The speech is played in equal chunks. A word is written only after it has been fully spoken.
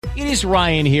It is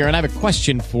Ryan here, and I have a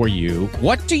question for you.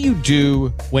 What do you do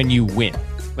when you win?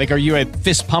 Like, are you a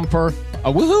fist pumper,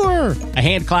 a woohooer, a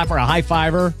hand clapper, a high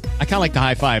fiver? I kind of like the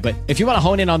high five, but if you want to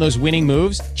hone in on those winning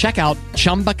moves, check out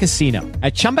Chumba Casino.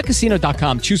 At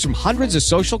ChumbaCasino.com, choose from hundreds of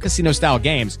social casino-style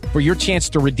games for your chance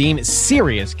to redeem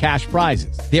serious cash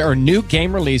prizes. There are new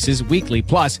game releases weekly,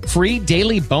 plus free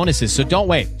daily bonuses. So don't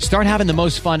wait. Start having the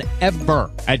most fun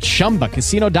ever at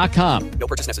ChumbaCasino.com. No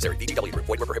purchase necessary. VGW. Void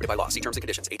where prohibited by law. See terms and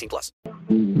conditions. 18+.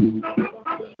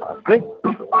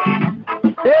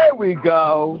 There we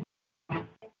go.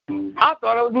 I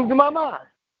thought I was losing my mind.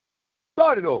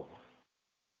 Started over.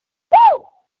 Woo!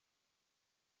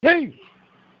 Hey,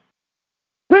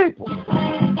 people,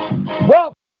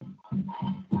 welcome,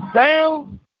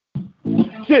 Sound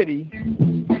City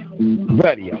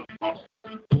Radio.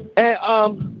 And I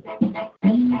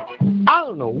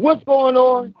don't know what's going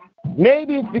on.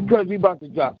 Maybe it's because we about to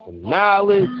drop some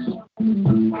knowledge.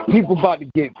 People about to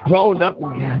get grown up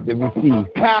and have to receive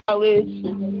college.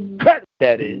 Credit,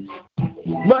 that is.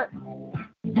 But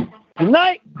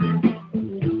tonight,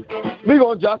 we're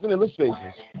going to drop some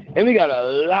illustrations. And we got a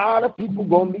lot of people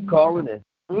going to be calling in.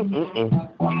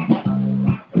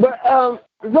 But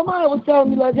somebody was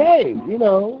telling me, like, hey, you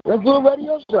know, let's do a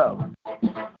radio show.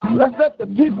 Let's let the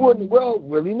people in the world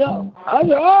really know. I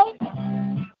said, oh,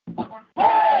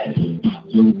 hey,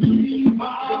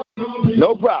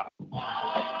 no problem.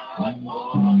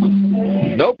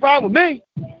 No problem with me.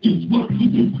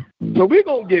 So we're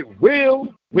going to get real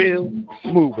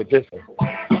smooth with this one.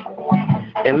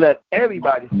 And let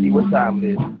everybody see what time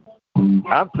it is.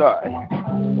 I'm sorry.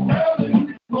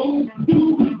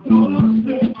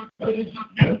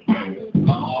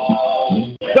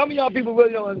 Some of y'all people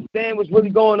really don't understand what's really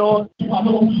going on.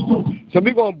 So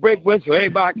we're going to break wind so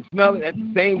everybody can smell it at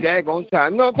the same daggone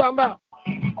time. You know what I'm talking about?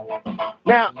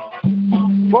 Now,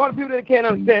 for all the people that can't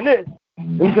understand this,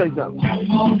 let me tell you something.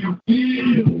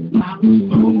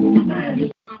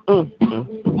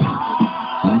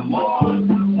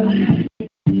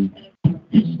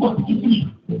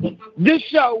 This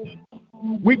show,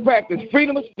 we practice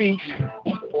freedom of speech,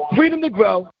 freedom to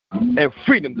grow, and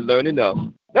freedom to learn and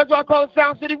know. That's why I call it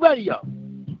Sound City Radio.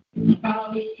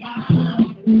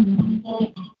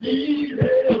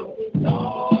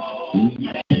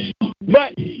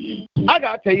 But I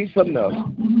got to tell you something else.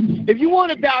 If you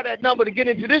want to dial that number to get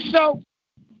into this show,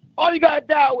 all you got to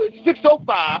dial is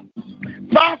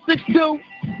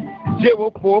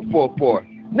 605-562-0444.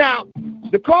 Now,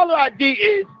 the caller ID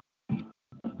is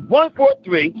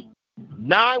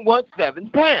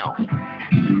 143-917-pound.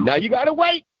 Now, you got to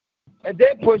wait and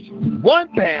then push 1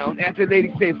 pound after the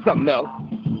lady says something else.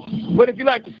 But if you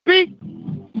like to speak,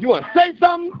 you want to say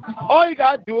something, all you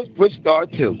got to do is push star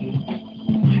 2.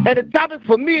 And the topic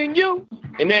for me and you,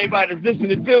 and everybody that's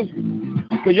listening to,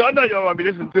 because y'all know y'all want to be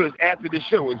listening to this after the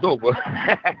show is over,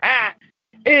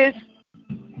 is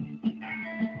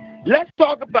let's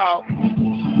talk about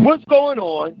what's going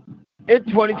on in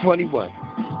 2021.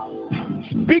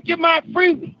 Speak your mind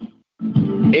freely.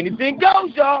 Anything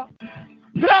goes, y'all.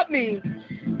 So that means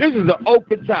this is an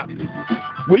open topic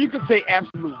where you can say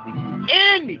absolutely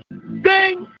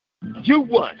anything you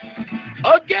want.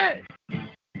 Again.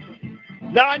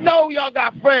 Now, I know y'all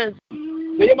got friends. So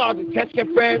you about to text your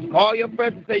friends, call your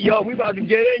friends and say, yo, we about to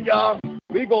get in, y'all.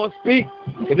 We going to speak.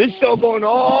 And this show going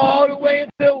all the way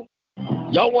until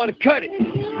y'all want to cut it.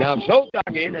 Now, show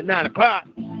talking in at 9 o'clock.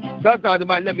 Sometimes they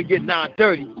might let me get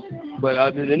 9:30. But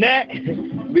other than that,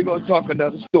 we're going to talk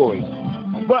another story.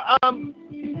 But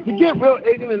to get real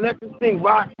ignorant and let this thing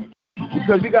rock,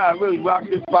 because we got to really rock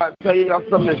this spot and tell y'all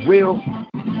something that's real.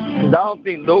 Because I don't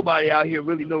think nobody out here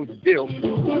really knows the deal.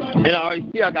 And I already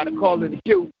see I got a call in the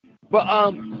queue. But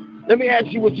let me ask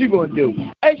you what you going to do.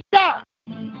 Hey, stop.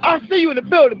 I see you in the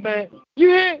building, man. You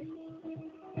here?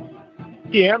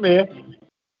 Yeah, I'm here.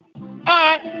 All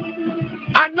right.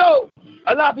 I know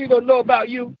a lot of people don't know about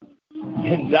you.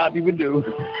 And a lot of people do.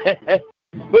 But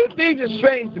the things are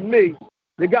strange to me.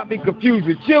 They got me confused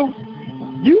with you.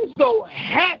 You so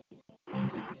happy.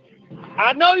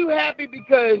 I know you happy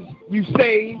because you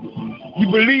saved,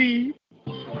 you believe.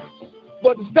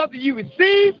 But the stuff that you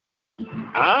receive,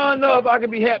 I don't know if I can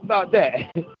be happy about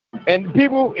that. And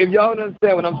people, if y'all don't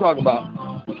understand what I'm talking about,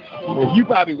 you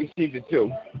probably received it too.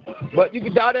 But you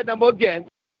can dial that number again,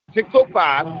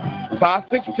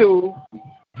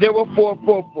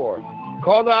 605-562-0444.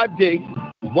 Caller ID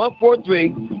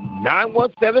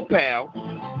 143-917-pound.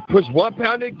 Push 1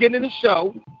 pound to get in the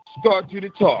show. Start to the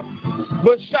talk.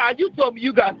 But Shy, you told me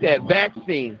you got that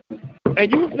vaccine, and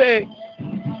you said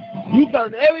you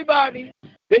telling everybody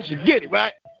they should get it,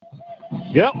 right?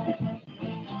 Yep.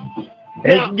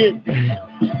 Now,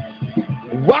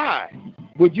 why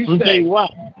would you say why?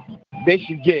 they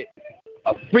should get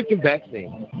a freaking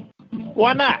vaccine?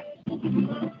 Why not?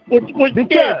 What's the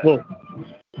Because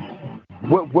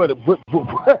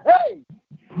hey,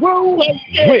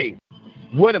 wait,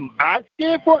 what am I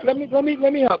scared for? Let me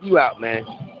help you out, man.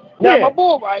 Now my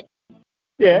boy, right?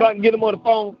 Yeah. If I can get him on the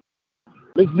phone,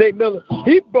 Mr. Nate Miller,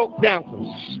 he broke down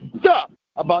some stuff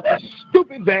about this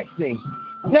stupid vaccine.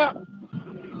 Now,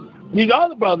 these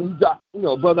other brothers,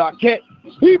 Brother Arquette,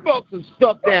 he broke some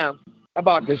stuff down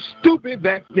about the stupid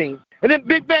vaccine. And then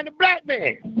Big Man the Black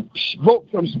Man broke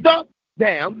some stuff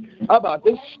down about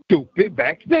the stupid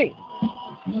vaccine.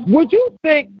 Would you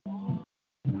think,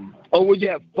 or would you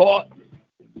have thought,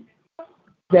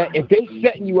 that if they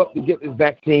setting you up to get this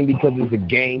vaccine because it's a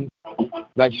game,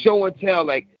 like show and tell,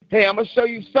 like, hey, I'm going to show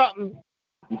you something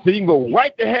so you can go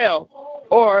right to hell,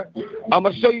 or I'm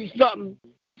going to show you something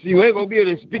so you ain't going to be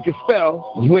able to speak a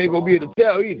spell, you ain't going to be able to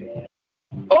tell either.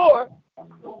 Or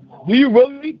do you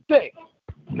really think,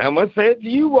 and I'm going to say it to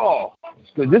you all,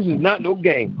 because this is not no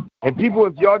game. And people,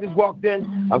 if y'all just walked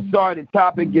in, I'm sorry, the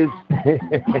topic is,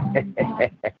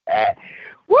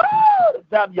 woo, the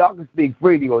topic, y'all can speak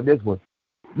freely on this one.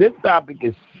 This topic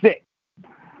is sick.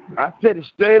 I said it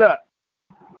straight up,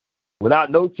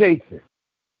 without no chasing.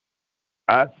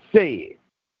 I said,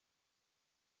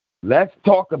 let's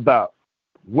talk about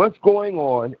what's going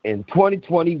on in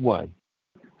 2021.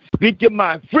 Speak your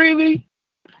mind freely.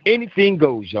 Anything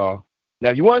goes, y'all.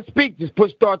 Now, if you want to speak, just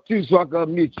push *2 so I can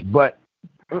unmute you. But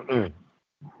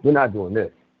we're not doing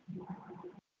this.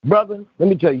 Brother, let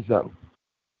me tell you something.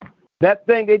 That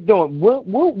thing they're doing,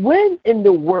 when in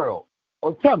the world,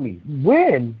 or tell me,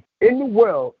 when in the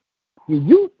world do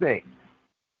you think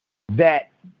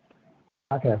that,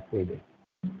 how can I say this,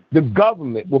 the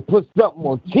government will put something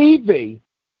on TV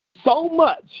so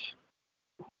much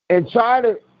and try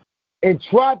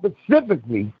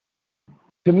specifically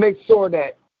to make sure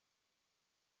that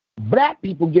black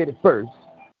people get it first?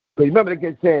 Because remember they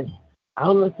kept saying, I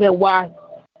don't understand why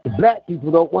the black people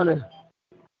don't want to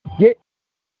get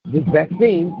this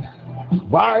vaccine.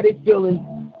 Why are they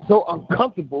feeling so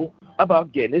uncomfortable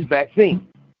about getting this vaccine?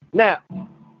 Now,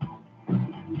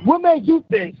 what made you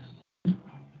think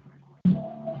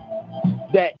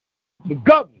that the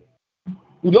government,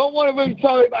 who don't want to really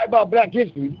tell everybody about black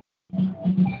history,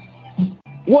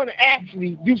 want to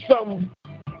actually do something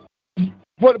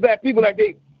for the black people like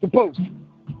they supposed to?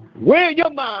 Where in your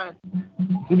mind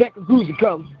did that conclusion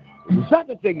come? The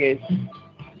second thing is,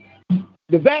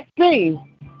 the vaccine,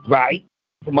 right,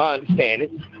 from my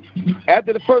understanding,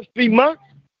 after the first 3 months,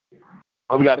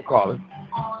 we got to call it,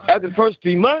 after the first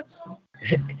 3 months,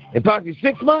 and possibly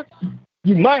 6 months,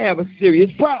 you might have a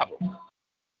serious problem.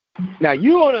 Now,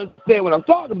 you don't understand what I'm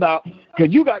talking about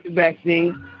because you got the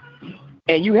vaccine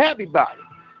and you happy about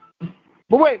it.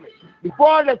 But wait a minute. Before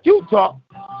I let you talk,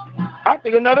 I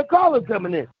think another caller's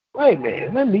coming in. Wait a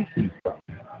minute. Let me see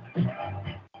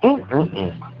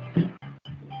something.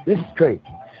 This is crazy.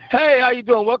 Hey, how you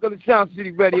doing? Welcome to Sound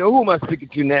City Radio. Who am I speaking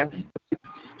to now?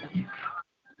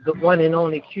 The one and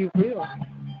only CHiLL.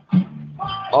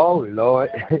 Oh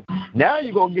Lord! Now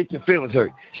you're gonna get your feelings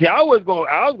hurt. See, I was gonna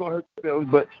hurt your feelings,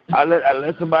 but I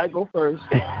let somebody go first.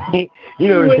 You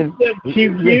know. What's up,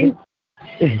 CHiLL?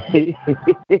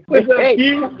 What's up,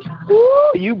 CHiLL?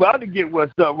 You about to get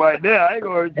what's up right now. I ain't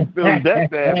gonna hurt your feelings that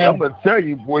bad. I'm gonna tell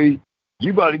you, boy.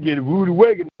 You about to get a rude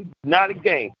awakening. Not a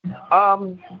game.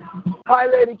 Hi,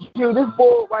 Lady Q. This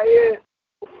boy right here,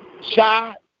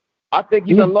 shy. I think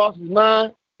he done lost his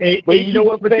mind. But you know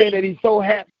what's saying that he's so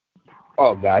happy.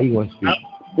 Oh, God, he wants to speak.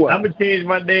 I'm going to change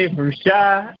my name from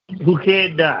Shy Who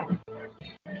Can't Die.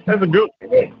 That's a good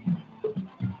one.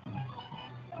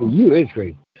 You is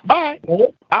crazy. All right.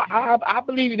 I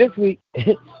believe you this week.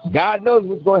 God knows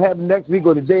what's going to happen next week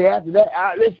or the day after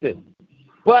that. Listen.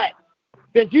 But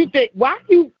since you think,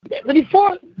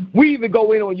 before we even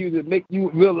go in on you to make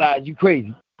you realize you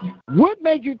crazy, what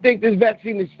made you think this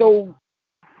vaccine is so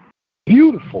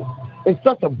beautiful and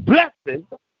such a blessing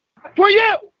for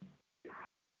you?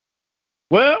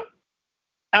 Well,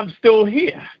 I'm still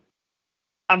here.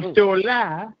 I'm still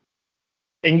alive.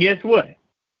 And guess what?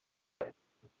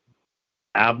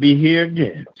 I'll be here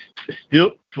again.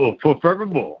 Still for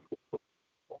forevermore.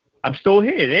 I'm still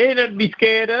here. There ain't nothing to be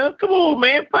scared of. Come on,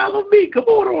 man. Follow me. Come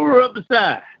on over the other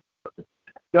side.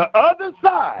 The other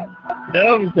side? The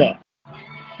other side.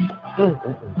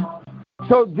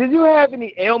 So did you have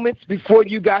any ailments before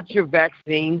you got your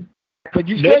vaccine? Because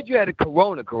you said you had a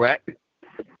corona, correct?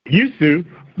 Used to.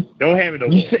 Don't have it no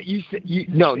more.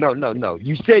 No.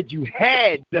 You said you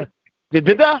had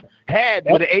Had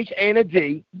with an H and a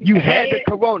D. You had the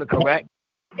corona, correct?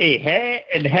 A had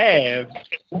and has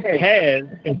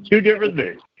is two different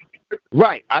things.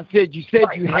 Right. You said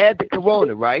you had the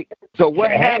corona, right? So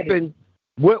what happened?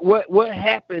 What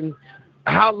happened?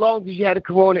 How long did you have the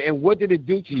corona, and what did it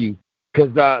do to you?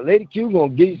 Because Lady Q gonna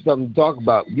give you something to talk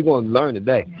about. You're gonna learn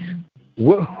today. How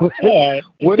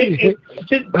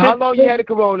long you had the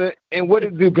corona, and what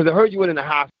did it do? Because I heard you went in the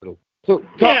hospital. So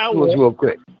talk to us real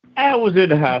quick. I was in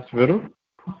the hospital.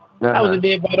 I was in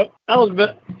there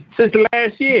since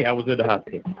last year. I was in the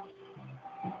hospital.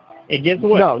 And guess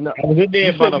what? No. I was in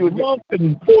there about a month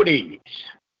and 4 days.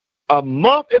 A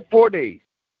month and 4 days.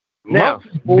 Now,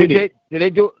 did they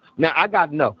do? Now I got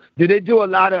to know. Did they do a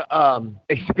lot of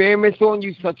experiments on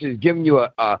you, such as giving you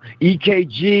a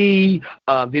EKG?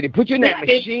 Did they put you in that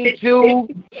machine too?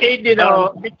 They did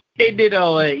all. They did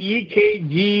all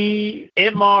EKG,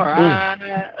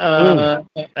 MRI,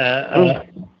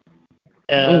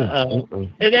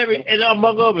 and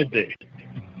among other things.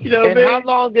 You know, and how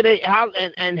long did they? How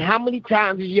many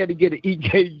times did you have to get an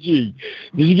EKG?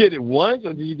 Did you get it once,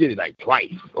 or did you get it like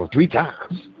twice or 3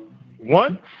 times?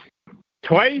 Once,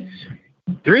 twice,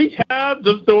 3 times.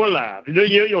 I'm still alive.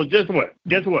 You know, just what?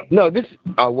 Guess what? No, this.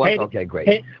 What? Okay,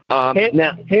 great. Now had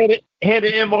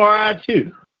an MRI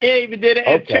too. They even did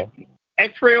an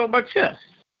X-ray on my chest.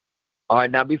 All right.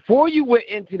 Now, before you went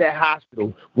into that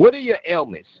hospital, what are your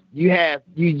ailments?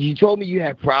 You told me you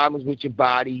had problems with your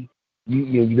body.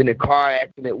 You've been in a car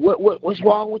accident. What's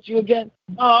wrong with you again?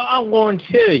 I'm going to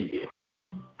tell you.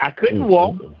 I couldn't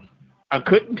walk. I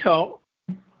couldn't talk.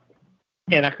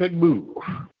 And I couldn't move.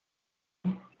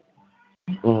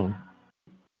 Go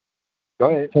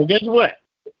ahead. So guess what?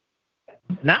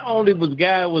 Not only was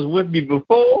guy was with me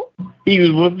before, he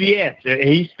was with me after, and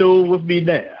he's still with me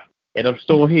now, and I'm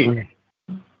still here.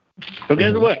 So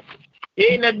guess what? You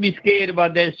ain't nothing to be scared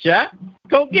about that shot.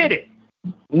 Go get it.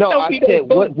 No, I said,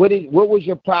 what was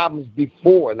your problems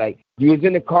before? Like, you was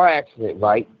in a car accident,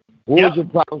 right? What was your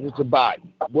problems with your body?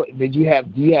 What did you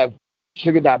have? Do you have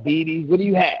sugar diabetes? What do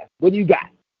you have? What do you got?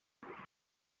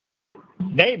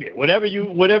 Name it. Whatever you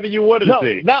want to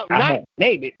say. No, not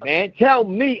name it, man. Tell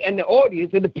me and the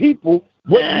audience and the people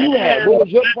what you had. What was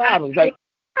your problems? Like,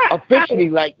 officially,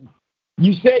 like,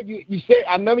 you said,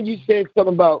 I remember you said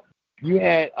something about you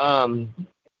had, you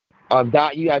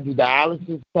got to do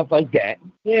dialysis, stuff like that.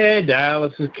 Yeah,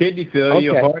 dialysis, kidney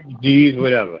failure, heart disease,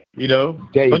 whatever, you know.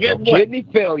 There you go. Kidney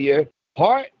failure,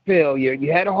 heart failure.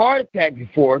 You had a heart attack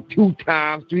before 2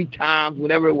 times, 3 times,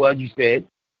 whatever it was you said.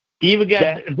 Even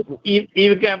got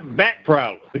back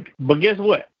problems. But guess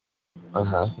what?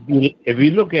 If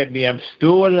you look at me, I'm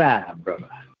still alive, brother.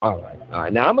 All right.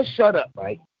 Now, I'm going to shut up,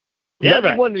 right? Yeah,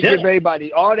 I want to give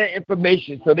everybody all that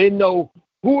information so they know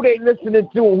who they listening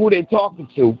to and who they talking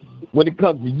to when it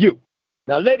comes to you.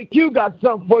 Now, Lady Q got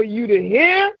something for you to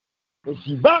hear, and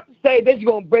she's about to say that she's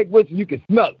going to break with you. You can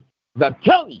smell it. I'm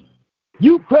telling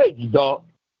you crazy, dog.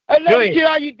 Hey, Lady Q,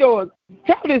 how you doing?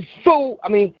 Tell this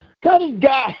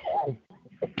guy.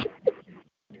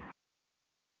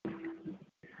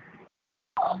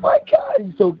 Oh, my God,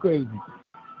 he's so crazy.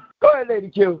 Go ahead, Lady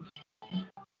Q.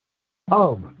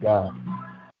 Oh, my God.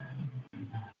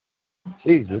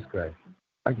 Jesus Christ.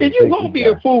 Did you gonna be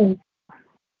a fool?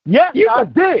 Yes, I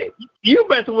did. You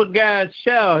messing with guys'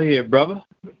 CHiLL here, brother.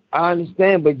 I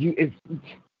understand, but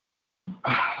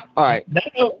all right.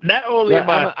 Not only am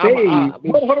I saved.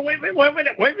 Hold on, wait a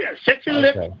minute. Shut your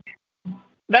lip.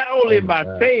 Not only am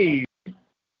I saved,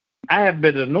 I have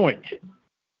been anointed.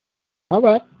 All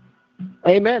right.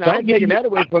 Amen. I ain't taking that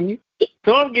away from you.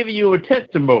 So I'm giving you a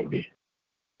testimony.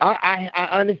 I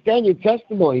understand your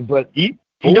testimony, but you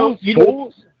know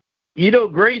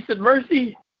grace and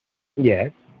mercy?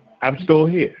 Yes. I'm still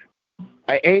here.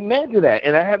 Amen to that,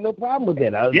 and I have no problem with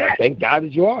that. I thank God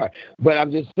that you are. But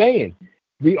I'm just saying,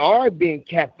 we are being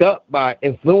kept up by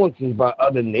influences by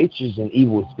other natures and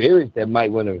evil spirits that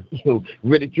might want to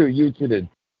ridicule you to the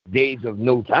days of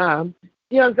no time.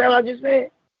 You understand what I just said?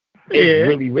 It's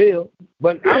really real.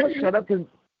 But I'm going to shut up because,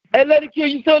 hey, Lady Q,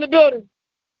 you still in the building?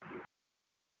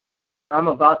 I'm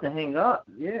about to hang up,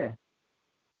 yeah.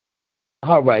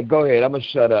 All right, go ahead. I'm going to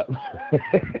shut up.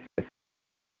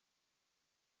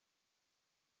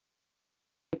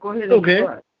 Go ahead.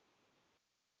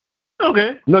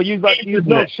 Okay. No,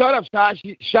 shut up,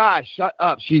 Shy. Shut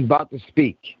up. She's about to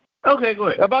speak. Okay, go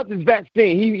ahead. About this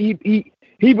vaccine.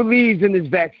 He believes in this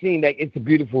vaccine that it's a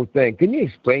beautiful thing. Can you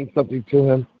explain something to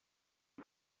him?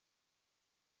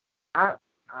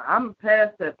 I'm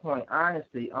past that point,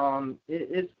 honestly.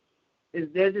 It's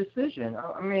it's their decision.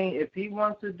 I mean, if he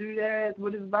wants to do that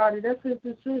with his body, that's his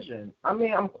decision. I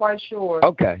mean, I'm quite sure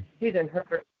he didn't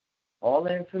heard all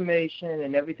the information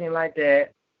and everything like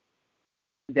that,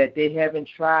 that they haven't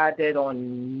tried that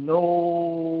on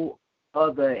no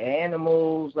other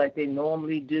animals like they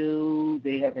normally do.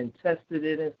 They haven't tested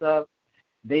it and stuff.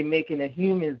 They making the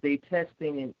humans, they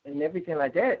testing and everything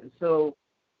like that. So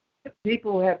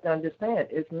people have to understand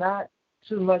it's not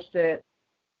too much that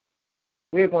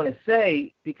we're going to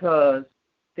say because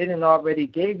they didn't already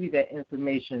gave you that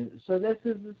information. So that's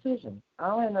his decision. I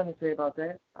don't have nothing to say about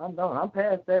that. I'm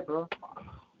past that, bro.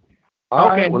 All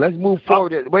right, well, let's move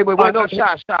forward. Wait, no,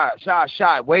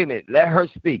 Shy. Wait a minute. Let her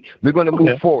speak. We're going to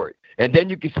move forward, and then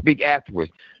you can speak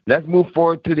afterwards. Let's move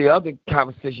forward to the other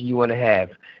conversation you want to have,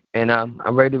 and I'm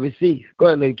ready to receive. Go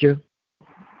ahead, Lady Q.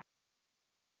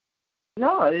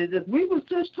 No, we was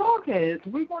just talking.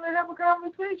 We want to have a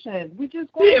conversation. We just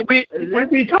we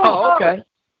talk.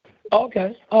 Oh,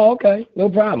 okay. Oh, okay. No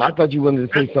problem. I thought you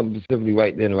wanted to say something specifically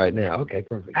right then and right now. Okay,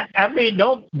 perfect. I mean,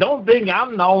 don't think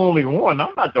I'm the only one.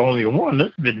 I'm not the only one.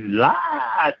 There's been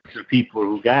lots of people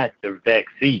who got the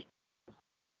vaccine.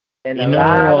 And a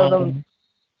lot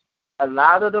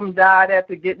of them died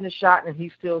after getting the shot, and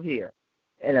he's still here.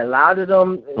 And a lot of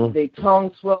them, their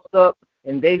tongue swelled up,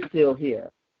 and they still here.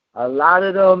 A lot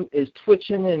of them is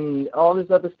twitching and all this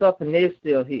other stuff, and they're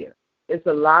still here. It's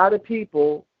a lot of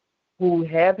people who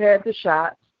have had the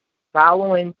shots,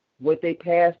 following what their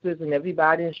pastors and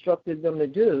everybody instructed them to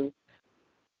do.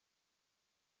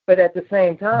 But at the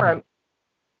same time,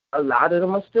 a lot of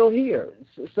them are still here.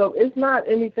 So it's not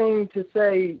anything to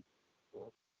say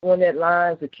on that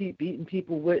line to keep beating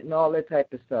people with and all that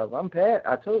type of stuff.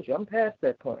 I told you, I'm past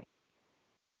that point.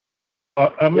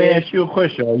 Let me ask you a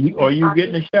question. Are you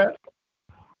getting a shot?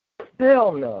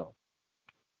 Hell no.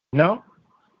 No?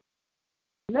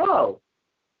 No.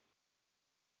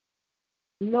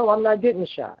 No, I'm not getting a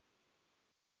shot.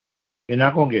 You're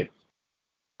not going to get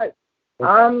it?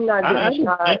 I'm not getting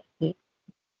a shot.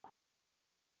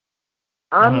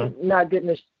 I'm not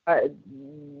getting a shot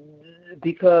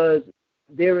because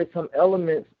there is some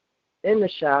elements in the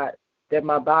shot that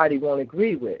my body won't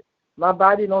agree with. My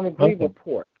body don't agree with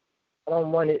pork. I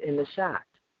don't want it in the shot.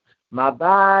 My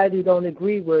body don't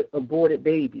agree with aborted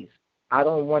babies. I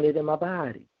don't want it in my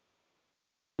body.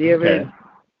 There is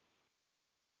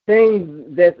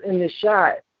things that's in the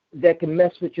shot that can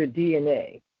mess with your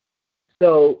DNA.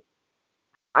 So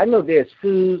I know there's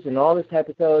foods and all this type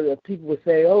of stuff that people would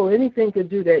say, oh, anything could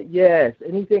do that. Yes,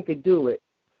 anything could do it.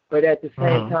 But at the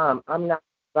same time, I'm not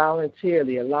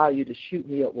voluntarily allow you to shoot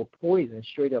me up with poison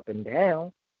straight up and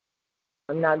down.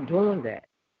 I'm not doing that.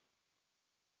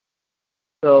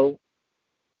 So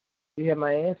you have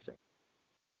my answer.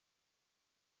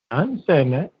 I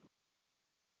understand that.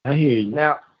 I hear you.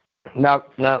 Now,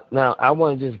 I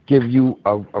want to just give you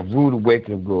a rude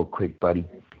awakening real quick, buddy.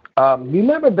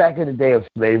 Remember back in the day of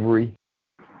slavery?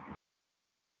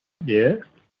 Yeah.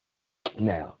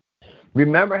 Now,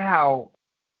 remember how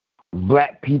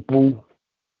black people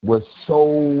were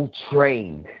so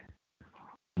trained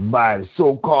by the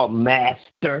so-called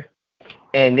master,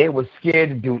 and they were scared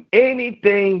to do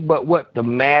anything but what the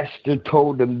master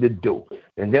told them to do.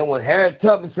 And then when Harriet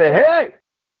Tubman said,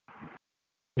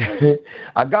 hey,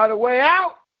 I got a way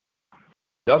out,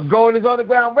 the going is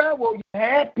Underground Railroad, you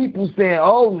had people saying,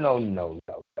 oh, no,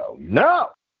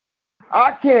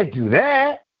 I can't do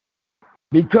that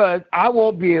because I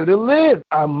won't be able to live.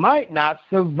 I might not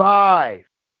survive.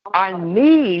 I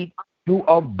need to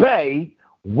obey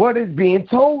what is being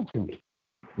told to me.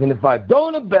 And if I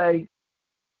don't obey,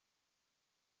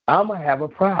 I'm going to have a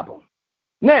problem.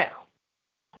 Now,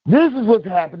 this is what's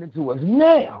happening to us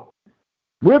now.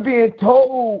 We're being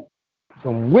told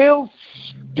some real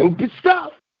stupid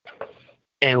stuff,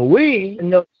 and we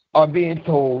are being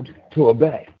told to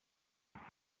obey.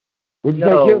 Would you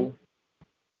think you?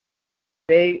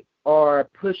 They are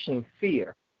pushing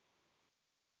fear.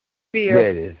 Fear.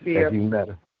 There it is. Fear. That's even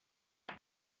better.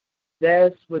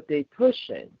 That's what they're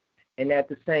pushing. And at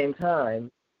the same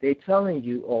time, they're telling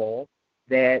you all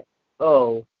that,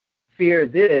 oh, fear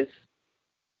this,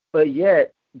 but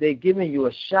yet they're giving you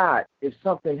a shot if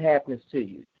something happens to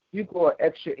you. You grow an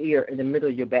extra ear in the middle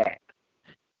of your back.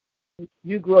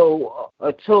 You grow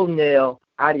a toenail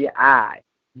out of your eye.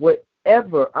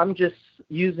 Whatever, I'm just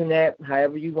using that,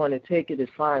 however you want to take it is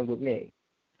fine with me.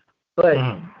 But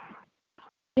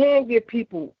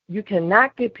you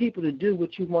cannot get people to do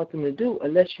what you want them to do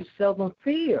unless you sell them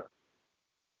fear.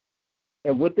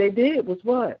 And what they did was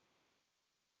what?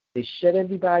 They shut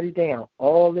everybody down.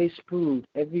 All they spewed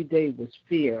every day was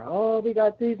fear. Oh, we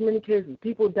got these many cases.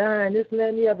 People dying, this and that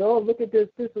and the other. Oh, look at this.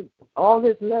 This is all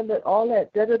this and that, all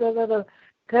that. Da da da da da.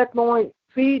 Kept on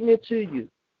feeding it to you.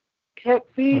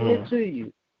 Kept feeding it to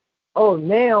you. Oh,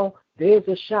 now there's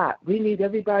a shot. We need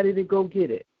everybody to go get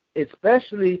it,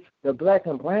 especially the black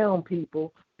and brown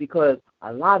people, because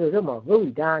a lot of them are really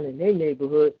dying in their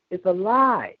neighborhood. It's a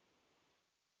lie.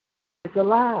 It's a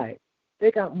lie. They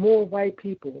got more white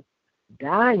people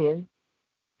dying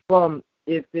from,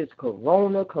 if it's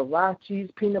Corona, Karachi's,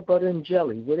 peanut butter and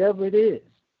jelly, whatever it is,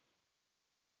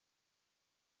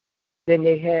 than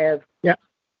they have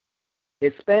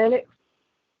Hispanics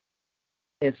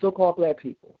and so-called black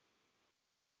people,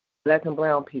 black and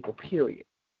brown people, period.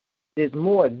 There's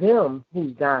more of them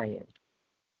who's dying,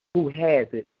 who has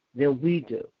it, than we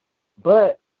do.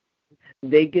 But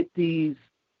they get these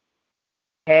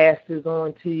pastors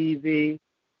on TV,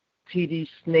 TD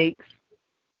Snakes.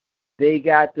 They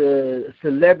got the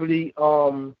celebrity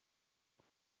telling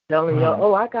y'all,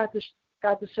 oh, I got the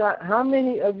shot. How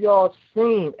many of y'all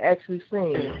actually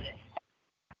seen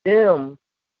them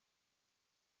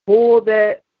pull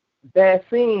that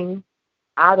vaccine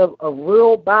out of a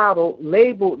real bottle,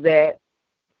 labeled that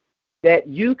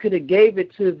you could have gave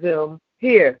it to them,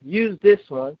 here, use this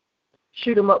one,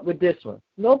 shoot them up with this one.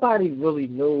 Nobody really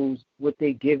knows what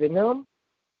they're giving them.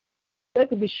 They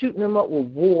could be shooting them up with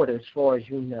water, as far as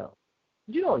you know.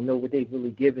 You don't know what they're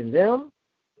really giving them.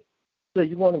 So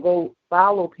you want to go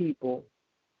follow people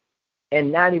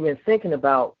and not even thinking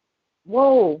about,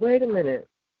 whoa, wait a minute.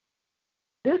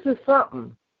 This is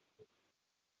something.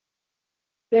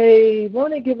 They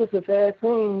want to give us a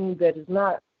vaccine that is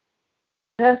not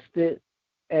tested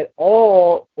at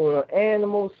all on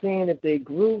animals, seeing if they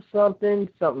grew something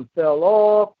fell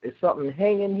off, is something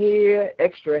hanging here,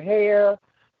 extra hair,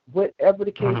 whatever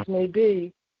the case may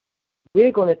be.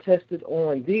 We're going to test it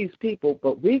on these people,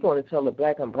 but we're going to tell the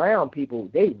black and brown people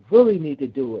they really need to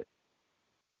do it.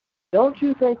 Don't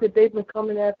you think that they've been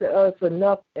coming after us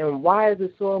enough, and why is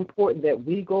it so important that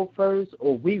we go first,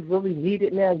 or we really need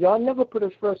it now? Y'all never put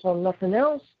us first on nothing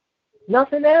else.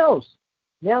 Nothing else.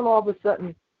 Now all of a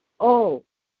sudden, oh,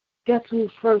 guess who's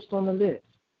first on the list?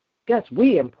 Guess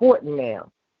we important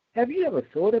now. Have you ever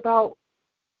thought about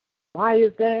why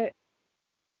is that?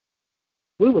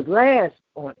 We was last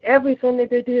on everything that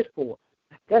they did for us.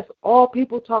 That's all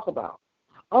people talk about.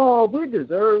 Oh, we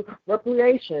deserve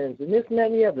reparations and this and that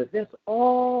and the other. That's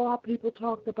all our people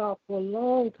talked about for a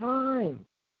long time.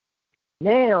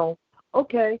 Now,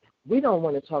 okay, we don't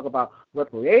want to talk about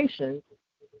reparations,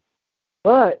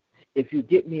 but if you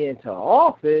get me into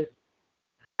office,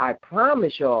 I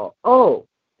promise y'all, oh,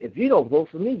 if you don't vote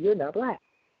for me, you're not black.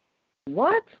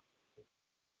 What?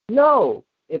 No.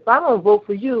 If I don't vote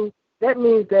for you, that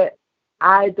means that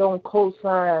I don't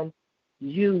co-sign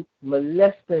you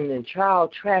molesting and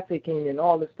child trafficking and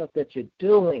all the stuff that you're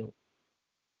doing.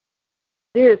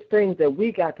 There's things that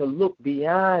we got to look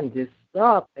beyond this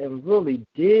stuff and really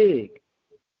dig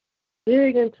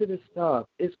into the stuff.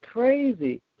 It's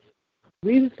crazy.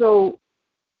 We're so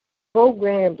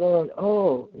programmed on,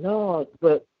 oh, no,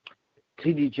 but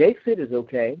T.D. Jakes said it's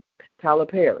okay. Tyler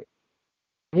Perry.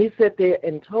 He sat there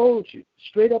and told you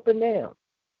straight up and down,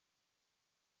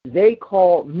 they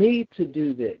called me to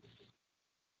do this.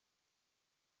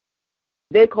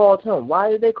 They called him. Why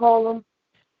did they call him?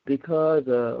 Because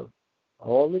of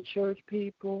all the church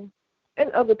people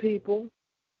and other people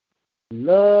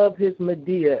love his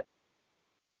Medea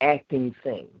acting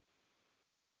thing.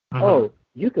 Oh,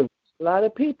 you can reach a lot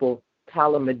of people,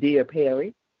 Tyler Medea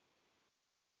Perry.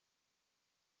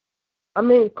 I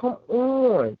mean, come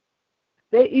on.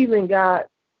 They even got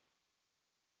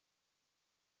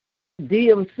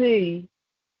DMC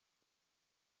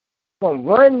from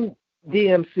Run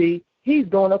DMC. He's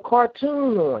doing a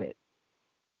cartoon on it.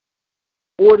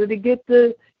 Order to get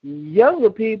the younger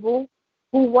people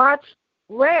who watch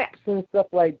raps and stuff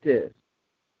like this.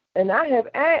 And I have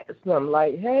asked them,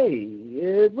 like, hey,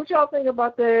 what y'all think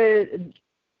about that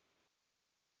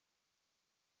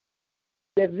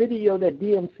video that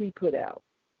DMC put out?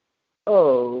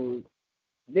 Oh,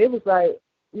 they was like,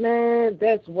 man,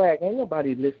 that's whack. Ain't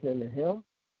nobody listening to him.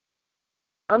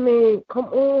 I mean, come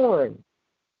on.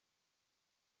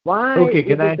 Why is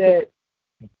it that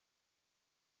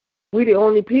we the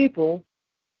only people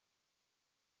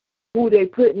who they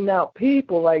putting out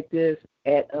people like this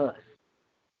at us?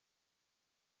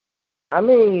 I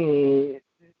mean,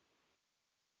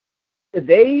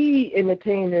 they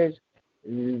entertainers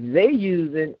they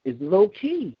using is low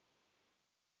key.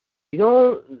 You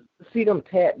don't see them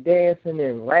tap dancing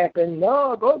and rapping.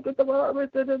 No, go get the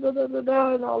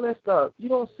and all that stuff. You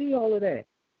don't see all of that.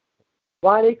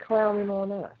 Why are they clowning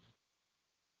on us?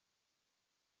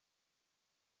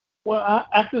 Well,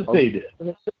 I can say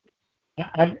this.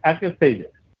 I can say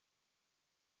this.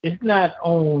 It's not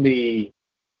only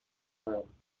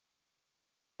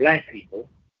black people,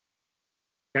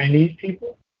 Chinese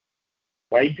people,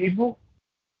 white people,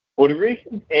 Puerto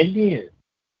Ricans, Indians.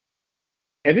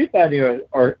 Everybody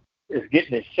is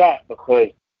getting a shot because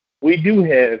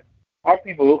our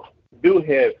people do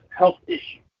have health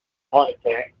issues, heart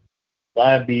attack,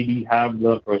 diabetes, high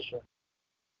blood pressure.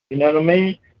 You know what I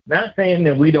mean? Not saying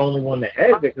that we the only one that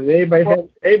has it, because everybody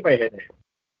has it,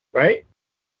 right?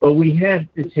 But we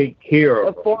have to take care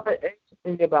of a foreign agent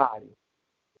in your body.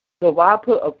 So why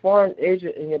put a foreign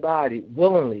agent in your body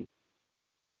willingly?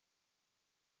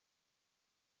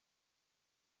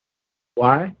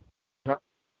 Why?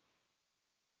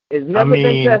 It's never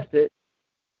been tested.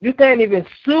 You can't even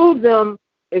sue them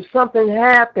if something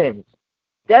happens.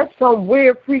 That's some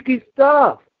weird, freaky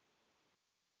stuff.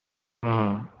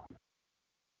 Uh-huh.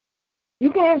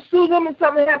 You can't sue them if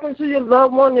something happens to your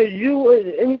loved one or you or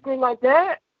anything like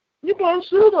that. You can't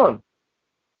sue them.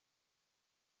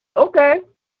 Okay.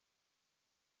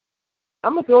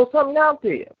 I'm going to throw something out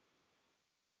there.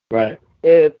 Right.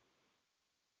 If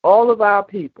all of our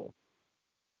people,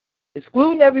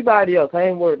 excluding everybody else, I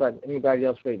ain't worried about anybody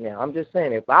else right now. I'm just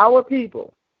saying, if our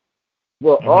people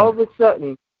will all of a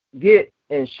sudden get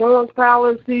insurance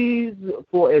policies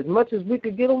for as much as we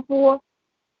could get them for,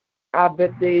 I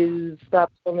bet they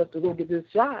stop telling us to go get this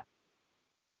shot.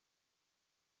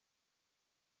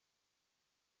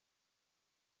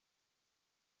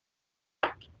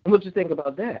 What you think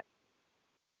about that?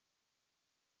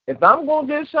 If I'm going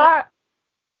to get a shot,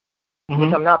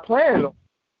 which I'm not planning on,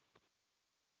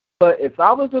 but if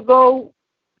I was to go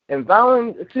and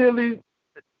voluntarily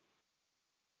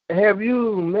have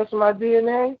you mess with my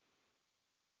DNA,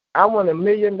 I want $1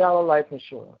 million life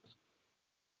insurance.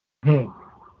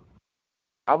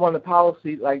 I want a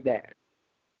policy like that.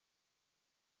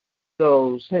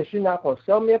 So since you're not going to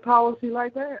sell me a policy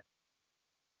like that,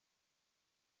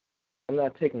 I'm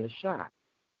not taking the shot.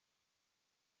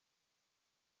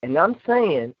 And I'm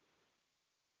saying,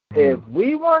 if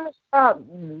we want to stop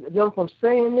them from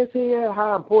saying this here,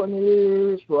 how important it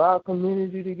is for our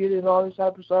community to get it and all this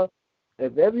type of stuff,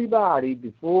 if everybody,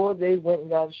 before they went and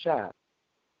got a shot,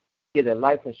 get a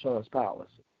life insurance policy,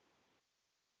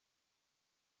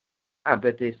 I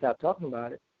bet they stop talking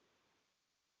about it.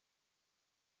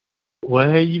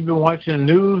 Well, hey, you've been watching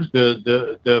the news,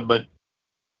 but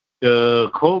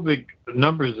the COVID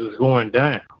numbers is going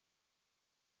down.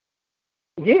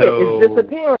 Yeah, so, it's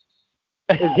disappearing.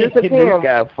 It's disappearing. This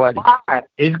guy funny. Why?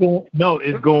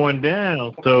 It's going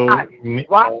down. So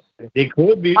why? It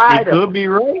could be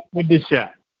right with the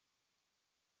shot.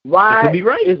 Why? It could be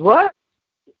right. Is what?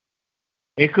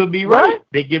 It could be right.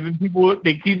 They keep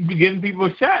giving people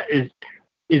a shot.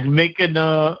 Is making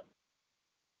a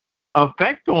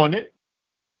effect on it.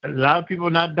 A lot of people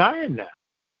are not dying now.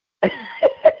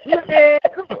 Man,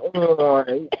 come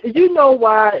on. You know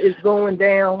why it's going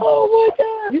down? Oh my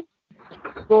God!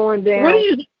 It's going down. What are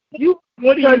you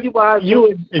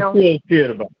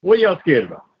scared about? What are y'all scared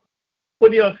about?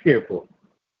 What are y'all scared for?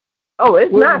 Oh,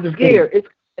 it's not scared.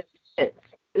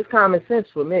 It's common sense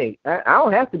for me. I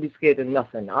don't have to be scared of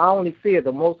nothing. I only fear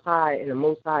the Most High and the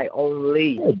Most High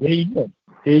only. Oh, there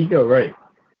you go. Right.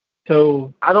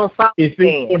 So I don't fight. If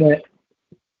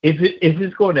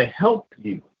it's going to help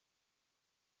you,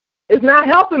 it's not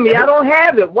helping me. I don't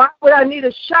have it. Why would I need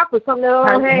a shot for something that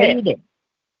I don't have?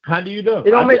 How do you know?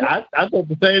 I thought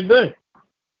the same thing.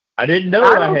 I didn't know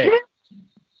I had.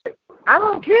 I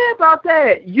don't care about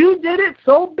that. You did it,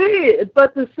 so be it.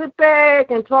 But to sit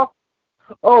back and talk,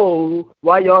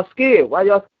 why y'all scared? Why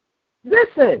y'all...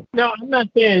 Listen. No, I'm not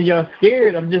saying y'all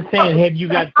scared. I'm just saying, have you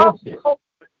got tested?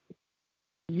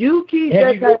 You keep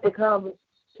that type of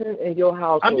conversation in your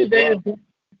household.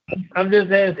 I'm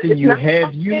just asking you,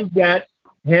 have you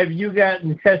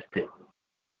gotten tested?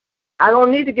 I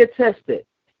don't need to get tested.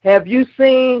 Have you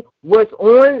seen what's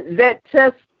on that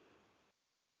test?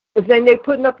 Then they're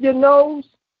putting up your nose?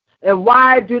 And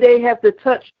why do they have to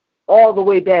touch all the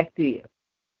way back there?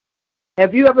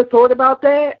 Have you ever thought about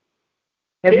that?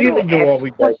 Have you don't do all the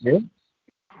way back there?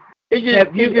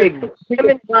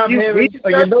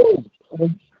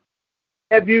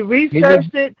 Have you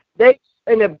researched it? They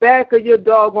in the back of your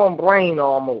doggone brain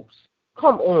almost.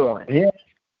 Come on.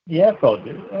 Yeah, I felt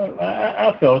it.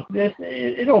 I felt this.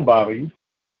 It don't bother you.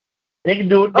 They can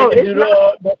do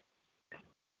it.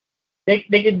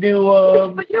 They can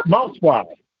do mouth swab.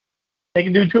 They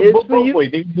can do two both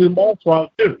ways. They can do more strong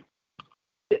too.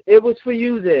 It was for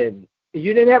you then.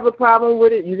 You didn't have a problem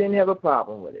with it. You didn't have a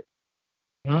problem with it.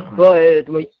 Mm-hmm. But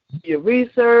when you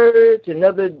research and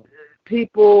other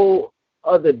people,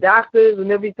 other doctors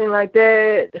and everything like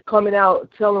that, they're coming out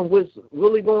telling what's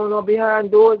really going on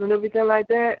behind doors and everything like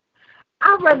that,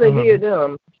 I'd rather hear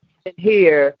them than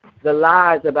hear the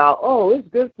lies about, oh, it's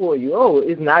good for you. Oh,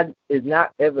 it's not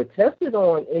ever tested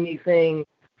on anything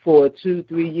for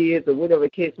 2-3 years or whatever the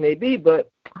case may be, but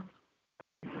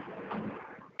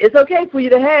it's okay for you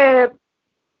to have.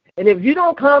 And if you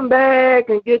don't come back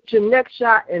and get your next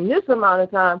shot in this amount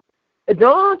of time,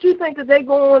 don't you think that they're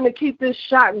going to keep this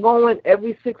shot going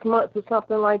every 6 months or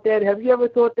something like that? Have you ever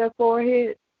thought that far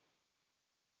ahead?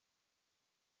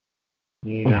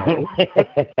 No.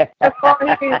 That far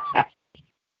ahead?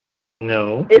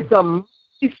 No. It's a money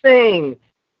thing.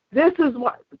 This is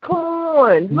what, come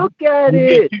on, look at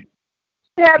it.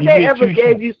 Have they ever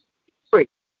gave you free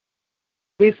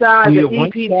besides the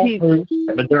EPT?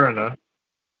 Moderna.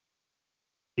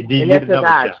 You did And get that's another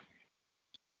a shot.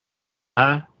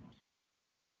 Huh?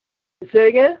 Say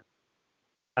again?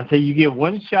 I say you get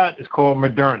one shot. It's called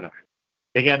Moderna.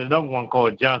 They got another one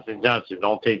called Johnson & Johnson.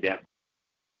 Don't take that.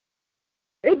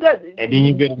 It does. And then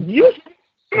you get. You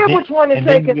hear which one to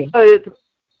take it.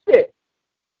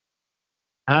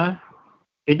 Huh?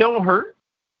 It don't hurt.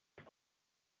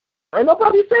 Ain't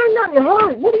nobody saying nothing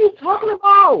hurt. What are you talking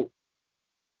about?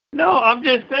 No, I'm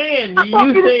just saying.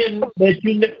 You saying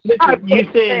that you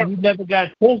saying you never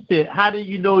got tested. How do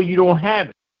you know you don't have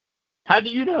it? How do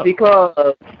you know?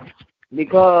 Because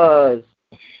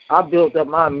I built up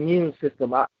my immune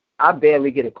system. I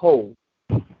barely get a cold.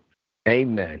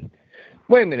 Amen.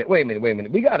 Wait a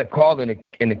minute. We got a call in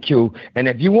the queue, and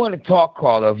if you want to talk,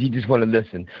 caller, if you just want to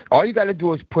listen, all you got to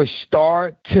do is push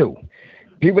 *2.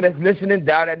 People that's listening,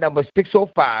 dial that number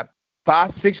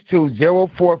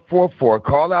 605-562-0444.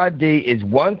 Call ID is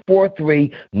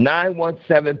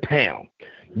 143917#.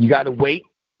 You got to wait.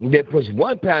 Then push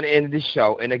 £1 at the end of the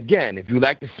show. And again, if you'd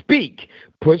like to speak,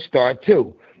 push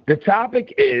 *2. The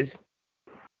topic is,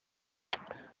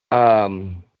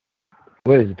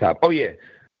 what is the topic? Oh, yeah.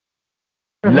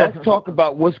 Let's talk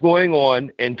about what's going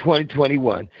on in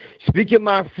 2021. Speak your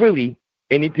mind freely.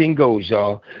 Anything goes,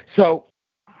 y'all. So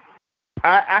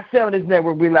I say on this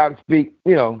network we're allowed to speak,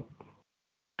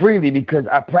 freely because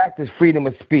I practice freedom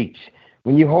of speech.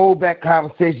 When you hold back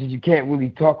conversations, you can't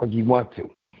really talk like you want to.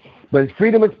 But it's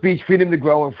freedom of speech, freedom to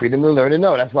grow, and freedom to learn and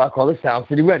know. That's why I call it Sound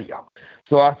City Radio.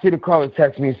 So I see the caller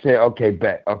text me and say, okay,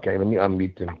 bet. Okay, let me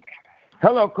unmute them.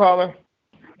 Hello, caller.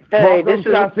 Hey, welcome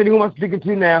to Sound City. Who am I speaking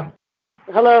to now?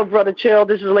 Hello, Brother CHiLL.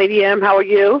 This is Lady M. How are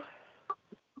you?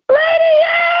 Lady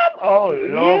M! Oh,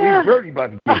 Lord, we really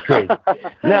about to get crazy.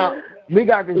 Now, we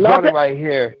got this brother right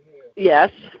here.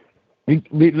 Yes.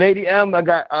 Lady M, I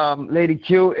got Lady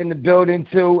Q in the building,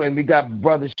 too, and we got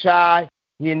Brother Shy.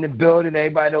 He in the building.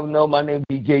 Everybody don't know my name,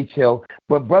 DJ CHiLL.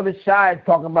 But Brother Shy is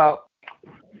talking about,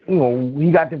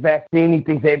 he got the vaccine. He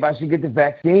thinks everybody should get the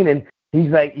vaccine. And he's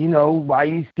like, why are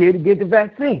you scared to get the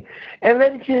vaccine? And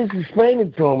Lady Q is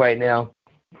explaining to him right now,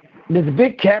 there's a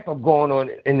big cap-up going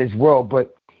on in this world,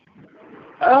 but,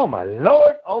 oh, my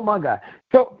Lord, oh, my God.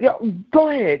 So, go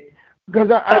ahead.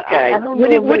 Because I don't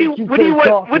know what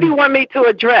do you want me to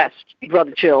address,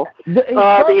 Brother CHiLL?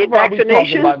 The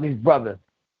vaccination? About his brother.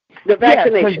 The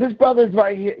vaccination. Yes, because this brother's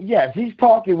right here. Yes, he's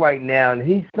talking right now, and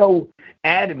he's so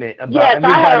adamant about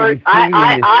everybody.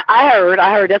 Yes, I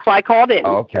heard. That's why I called in.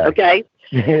 Okay. Okay.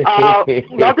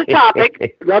 Love the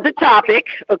topic.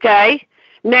 Okay.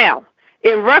 Now,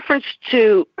 in reference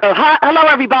to, hello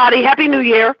everybody, Happy New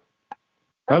Year.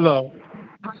 Hello.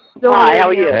 Hi, how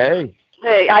are you?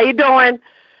 Hey, how you doing?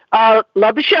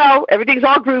 Love the show. Everything's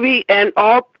all groovy and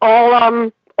all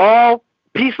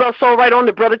peace, love, soul right on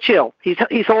to Brother CHiLL. He's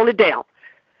holding it down.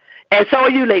 And so are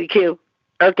you, Lady Q.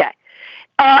 Okay.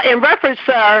 In reference,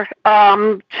 sir,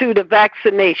 to the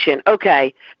vaccination.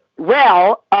 Okay.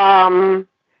 Well,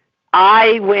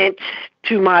 I went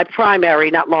to my primary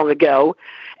not long ago,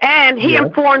 and he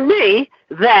informed me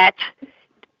that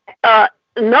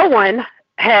no one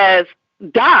has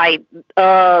died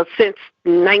since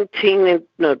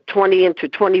 20 into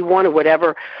 21 or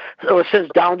whatever, or since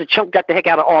Donald Trump got the heck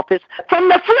out of office from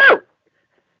the flu.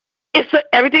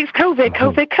 Everything's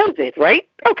COVID, right?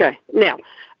 Okay. Now,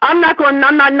 I'm not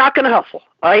gonna hustle,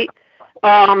 right?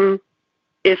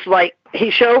 It's like he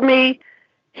showed me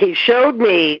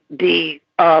the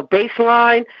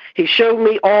baseline. He showed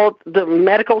me all the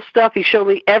medical stuff. He showed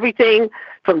me everything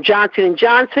from Johnson &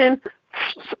 Johnson.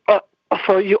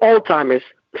 For you old timers,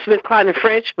 Smith, Kline &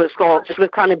 French, but it's called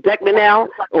Smith, Kline & Beckman now,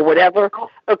 or whatever.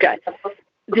 Okay.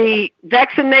 the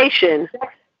vaccination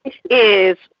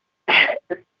is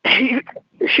you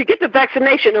should get the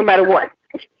vaccination no matter what.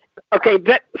 Okay,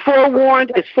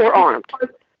 forewarned is forearmed.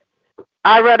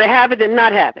 I'd rather have it than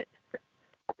not have it.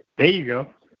 There you go.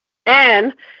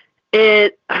 And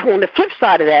on the flip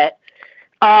side of that,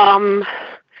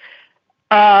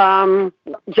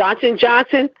 Johnson &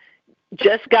 Johnson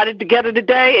just got it together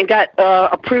today and got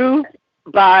approved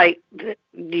by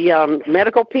the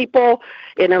medical people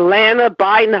in Atlanta,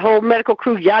 Biden, the whole medical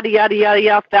crew, yada, yada, yada,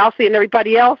 yada, Fauci and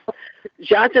everybody else.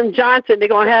 Johnson & Johnson, they're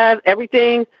going to have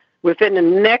everything within the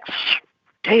next,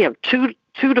 2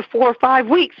 to 4 or 5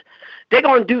 weeks. They're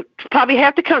going to do probably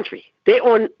half the country. They're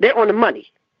on the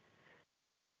money.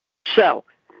 So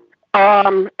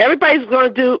everybody's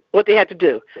going to do what they have to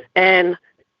do. And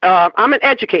I'm an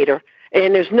educator,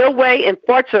 and there's no way in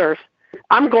Farts Earth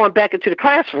I'm going back into the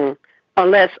classroom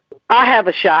unless I have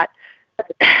a shot.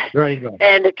 There you go.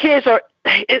 And the kids are,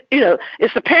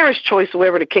 it's the parents' choice,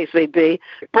 whatever the case may be.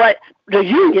 But the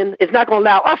union is not going to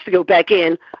allow us to go back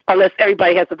in unless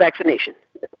everybody has a vaccination.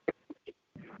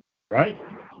 Right.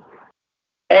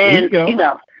 And,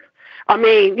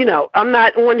 I'm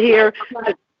not on here.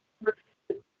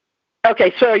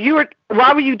 Okay, so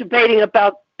why were you debating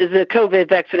about the COVID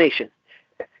vaccination?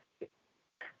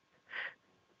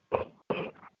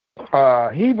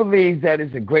 He believes that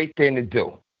it's a great thing to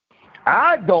do.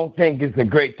 I don't think it's a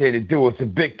great thing to do. It's a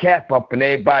big cap up and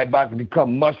everybody about to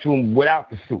become mushroom without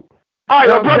the suit. All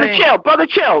right, Brother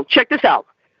Chill, check this out.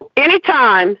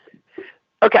 Anytime,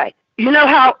 okay, you know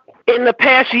how in the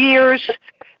past years,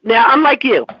 now I'm like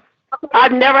you.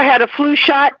 I've never had a flu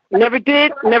shot, never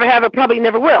did, never have it, probably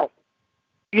never will.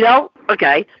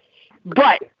 Okay.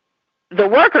 But the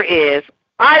worker is,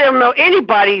 I don't know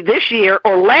anybody this year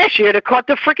or last year that caught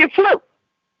the freaking flu.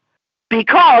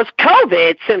 Because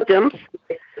COVID symptoms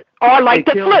are like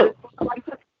the flu.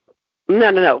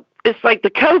 No. It's like the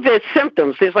COVID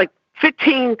symptoms. There's like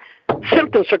 15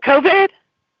 symptoms for COVID.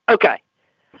 Okay.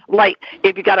 Like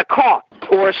if you got a cough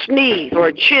or a sneeze or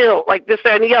a chill, like this,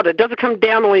 that, and the other, it doesn't come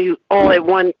down on you all at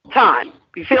one time.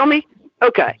 You feel me?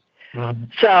 Okay.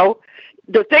 So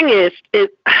the thing is,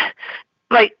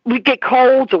 like we get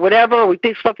colds or whatever, we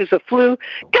think stuff is a flu,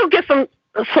 go get some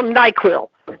NyQuil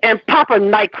and pop a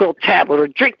NyQuil tablet or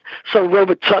drink some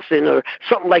Robitussin or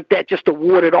something like that just to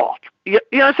ward it off. You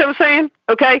understand what I'm saying?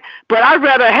 Okay? But I'd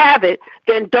rather have it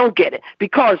than don't get it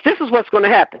because this is what's going to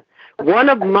happen. One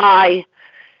of my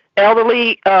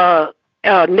elderly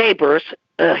neighbors,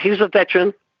 he was a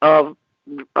veteran of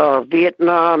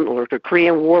Vietnam or the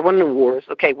Korean War, one of the wars,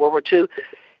 World War II.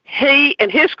 He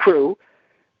and his crew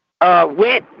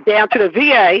went down to the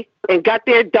VA and got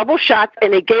their double shots,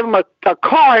 and they gave him a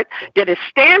card that is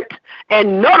stamped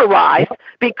and notarized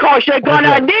because you're going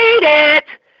to need it.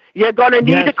 You're going to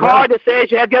need a card that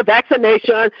says you have your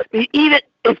vaccination. Even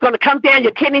it's going to come down.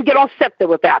 You can't even get on SEPTA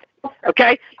without it,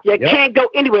 okay? You can't go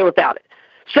anywhere without it.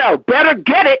 So better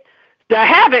get it to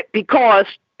have it because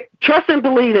trust and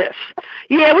believe this.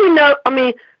 Yeah, we know,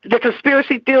 the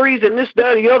conspiracy theories and this,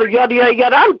 that, the other, yada, yada,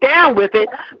 yada. I'm down with it,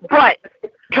 but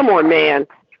come on, man.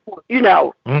 Cause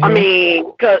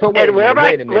so wait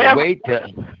a minute.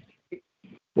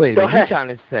 You're trying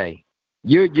to say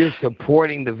you're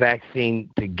supporting the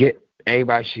vaccine to get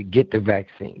everybody should get the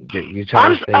vaccine. You're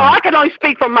trying to say I can only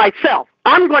speak for myself.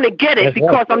 I'm going to get it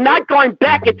because I'm not going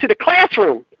back into the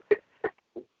classroom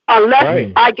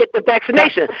unless I get the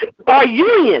vaccination. Our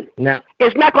union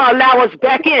is not going to allow us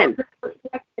back in.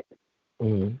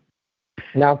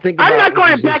 Now think about I'm not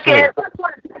going back in.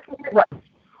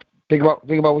 Think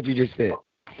about what you just said.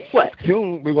 What?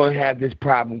 Soon we're going to have this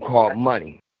problem called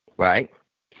money, right?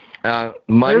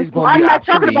 Money's going to be obsolete. I'm not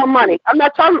talking about money. I'm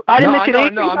not talking. I didn't mention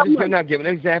anything. I'm giving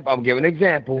an example. I'm giving an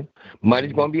example.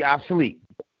 Money's going to be obsolete.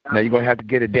 Now you're going to have to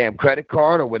get a damn credit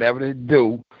card or whatever to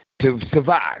do to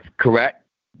survive. Correct?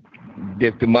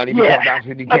 If the money becomes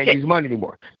obsolete, you can't use money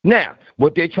anymore. Now,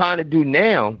 what they're trying to do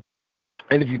now,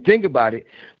 and if you think about it,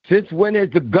 since when has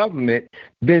the government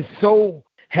been so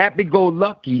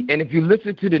happy-go-lucky, and if you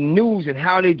listen to the news and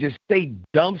how they just say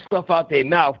dumb stuff out their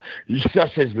mouth,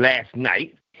 such as last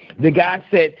night, the guy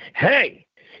said, hey,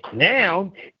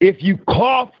 now, if you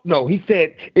cough, he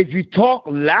said, if you talk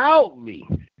loudly,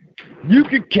 you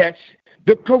could catch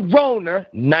the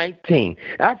corona-19.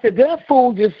 I said, that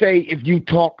fool just say if you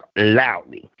talk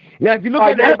loudly. Now, if you look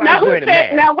at everybody wearing a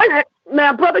mask.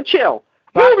 Now, Brother Chill.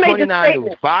 Fox Who made 29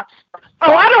 News. Fox.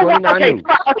 I don't want.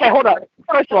 Okay, hold on.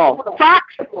 First of all, Fox.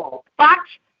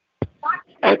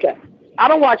 Okay, I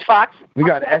don't watch Fox. We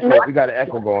got an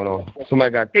echo going on.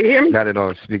 Somebody got. Can you hear me? Got it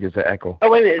on speakers to echo. Oh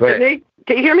wait a minute. Is it me?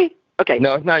 Can you hear me? Okay.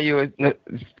 No, it's not you.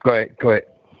 Go ahead.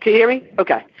 Can you hear me?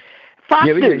 Okay. Fox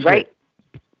News, right?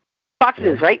 Fox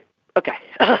News, right? Okay.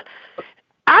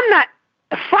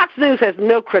 Fox News has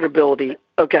no credibility,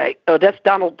 okay? That's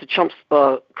Donald Trump's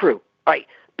crew, right?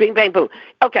 Bing, bang, boom.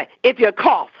 Okay, if you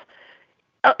cough,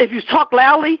 if you talk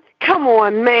loudly, come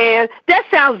on, man. That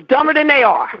sounds dumber than they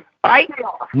are, right?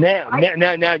 Now, you just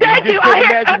said the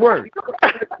magic word.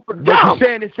 But you're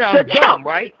saying it sounds dumb,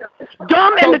 right?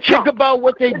 Dumb and the Trump. Think about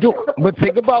what they do. But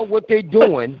think about what they're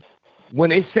doing when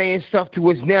they're saying stuff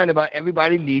to us now about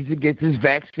everybody needs to get this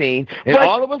vaccine. And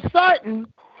all of a sudden,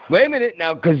 wait a minute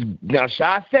now, because now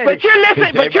Sha said but you're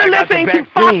listening to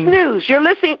Fox News. You're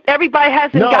listening. Everybody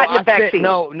hasn't gotten the vaccine.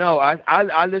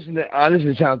 I listened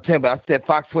to Channel 10, but I said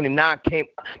Fox 29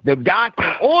 the guy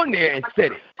came on there and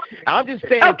said it. I'm just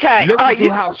saying, listen to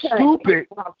how stupid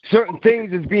certain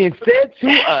things is being said to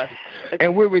us,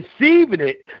 and we're receiving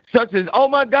it, such as, oh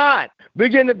my God, we're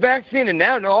getting the vaccine, and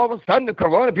now all of a sudden the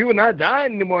corona people not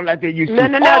dying anymore like they used to.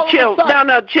 No,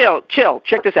 chill.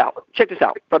 Check this out,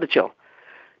 brother, chill.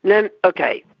 Then,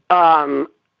 okay.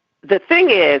 The thing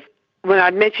is, when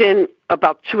I mentioned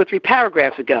about 2 or 3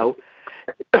 paragraphs ago,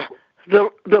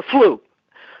 the flu.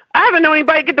 I haven't known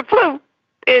anybody get the flu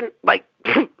in, like,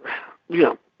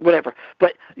 whatever.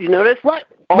 But you notice what?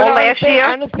 Last year.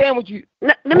 I understand what you.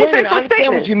 Let me finish my statement. I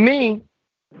understand what you mean.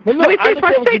 But look, I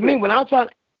understand what you mean. When I'm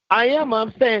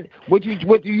saying what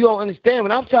you don't understand.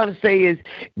 What I'm trying to say is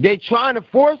they're trying to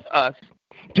force us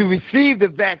to receive the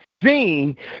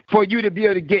vaccine for you to be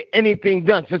able to get anything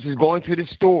done, such as going to the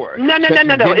store. No.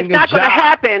 It's not going to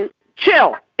happen.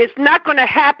 Chill. It's not going to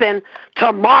happen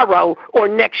tomorrow or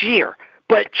next year.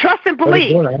 But trust and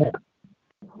believe.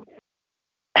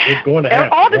 It's going to happen.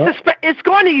 All this it's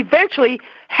going to eventually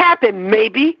happen,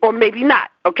 maybe or maybe not,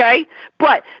 okay?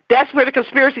 But that's where the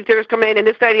conspiracy theorists come in and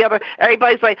this, that, and the other.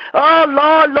 Everybody's like, oh,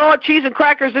 Lord, cheese and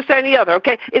crackers, this, that, and the other,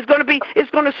 okay? It's going to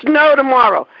snow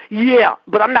tomorrow. Yeah,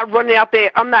 but I'm not running out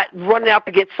there. I'm not running out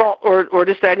to get salt or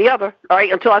this, that, and the other, all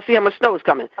right, until I see how much snow is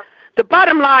coming. The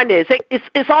bottom line is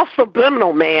it's all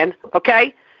subliminal, man,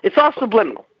 okay? It's all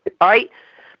subliminal, all right?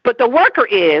 But the worker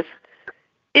is,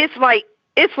 it's like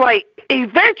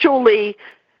eventually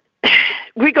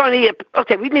we're going to need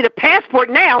we need a passport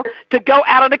now to go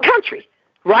out of the country,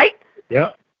 right?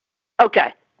 Yeah.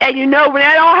 Okay. And you know when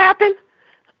that all happened?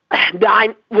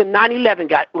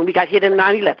 When we got hit in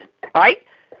 9/11, all right?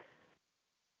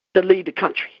 To leave the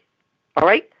country, all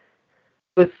right?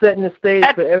 But setting the stage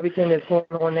for everything that's going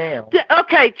on now.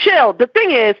 Okay, chill. The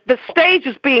thing is, the stage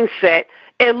is being set.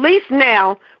 At least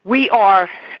now we are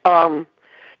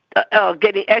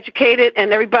getting educated,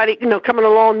 and everybody, coming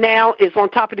along now is on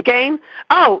top of the game.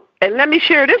 Oh, and let me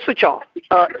share this with y'all.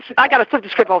 I got to flip the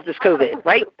script off this COVID,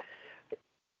 right?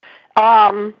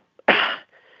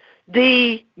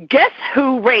 The Guess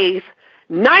Who raised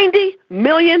 $90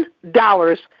 million,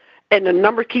 and the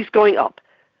number keeps going up.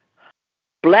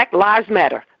 Black Lives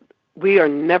Matter. We are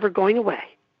never going away,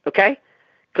 okay?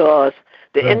 Because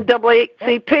the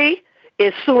NAACP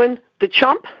is suing the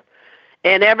Trump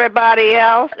and everybody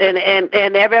else, and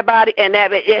everybody,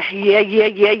 yeah.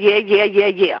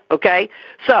 Okay,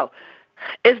 so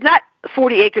it's not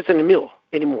 40 acres and a mule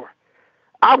anymore.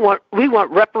 We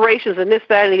want reparations and this,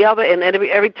 that, and the other, and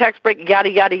every tax break, yada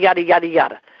yada yada yada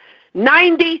yada.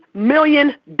 $90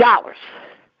 million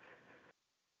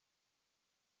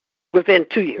within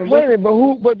 2 years. Wait a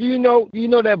minute, but do you know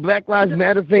that Black Lives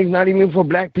Matter thing's not even for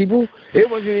black people? It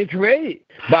wasn't even created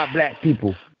by black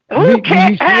people.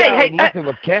 Okay,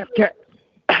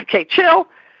 okay, chill.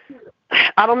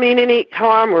 I don't mean any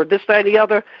harm or this, that, and the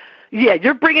other. Yeah,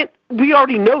 we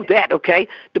already know that, okay?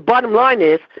 The bottom line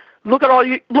is, look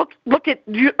at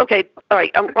you. Okay, all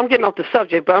right, I'm getting off the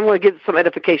subject, but I'm going to give some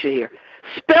edification here.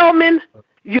 Spelman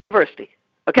University,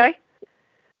 okay?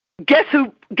 Guess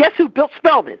who built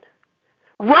Spelman?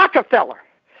 Rockefeller,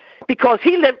 because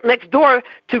he lived next door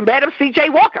to Madam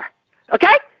C.J. Walker,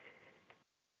 okay?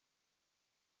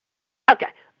 Okay,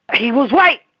 he was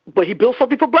white, but he built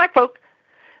something for black folk.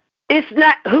 It's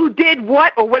not who did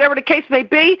what or whatever the case may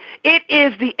be. It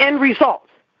is the end result,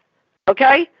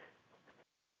 okay?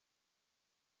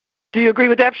 Do you agree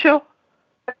with that, Chill?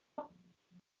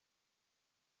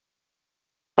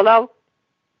 Hello?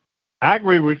 I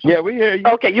agree with you. Yeah, we hear you.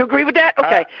 Okay, you agree with that?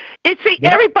 Okay.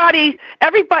 Everybody,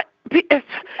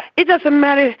 it doesn't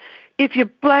matter if you're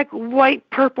black, white,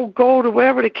 purple, gold, or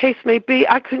whatever the case may be.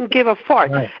 I couldn't give a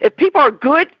fart. Right. If people are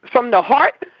good from the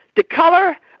heart, the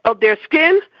color of their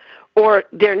skin, or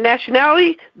their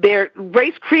nationality, their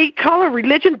race, creed, color,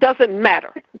 religion, doesn't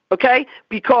matter, okay?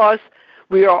 Because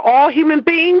we are all human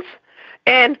beings,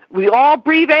 and we all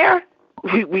breathe air.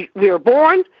 We are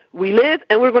born, we live,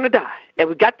 and we're going to die. and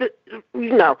we got to, we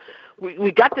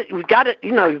got to, you got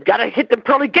to hit the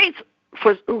pearly gates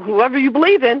for whoever you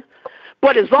believe in.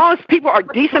 But as long as people are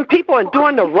decent people and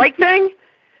doing the right thing,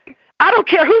 I don't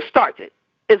care who starts it,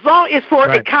 as long as it's for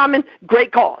a common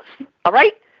great cause. All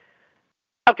right?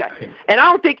 Okay. And I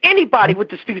don't think anybody would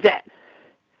dispute that.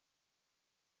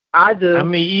 I do. I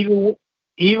mean,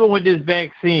 even with this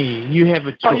vaccine, you have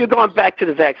a choice. Oh, you're going back to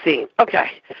the vaccine.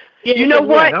 Okay. Yeah, you know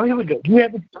what? No, here we go. You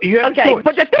have a choice.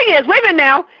 But the thing is, wait a minute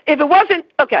now. If it wasn't,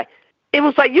 it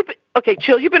was like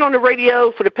CHiLL, you've been on the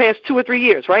radio for the past 2 or 3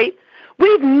 years, right?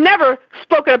 We've never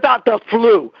spoken about the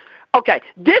flu. Okay,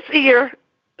 this year,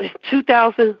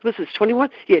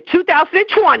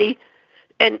 2020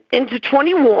 and into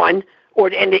 21, or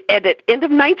at the end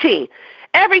of 19,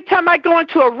 every time I go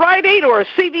into a Rite Aid or a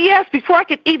CVS, before I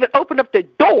can even open up the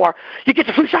door, you get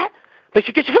the flu shot. But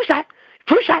you get your flu shot.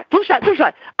 Flu shot.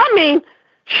 I mean,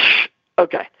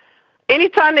 okay.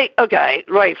 Anytime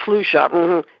flu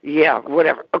shot. Yeah,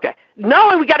 whatever. Okay.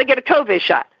 No, we got to get a COVID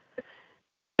shot.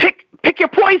 Pick your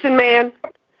poison, man.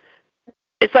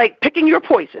 It's like picking your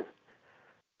poison.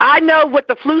 I know what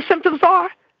the flu symptoms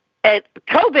are, and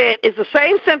COVID is the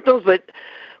same symptoms, but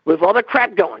with all the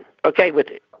crap going, with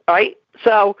it, all right?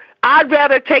 So I'd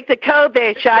rather take the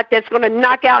COVID shot that's going to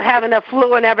knock out having a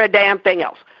flu and every damn thing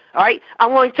else, all right?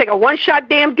 I'm willing to take a one-shot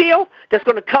damn deal that's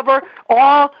going to cover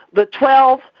all the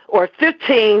 12 or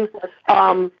 15,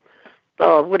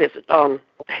 what is it? Damn,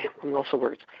 I'm lost for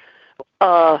words.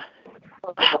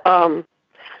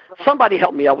 Somebody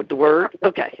help me out with the word.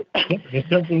 Okay.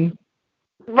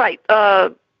 Right.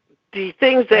 The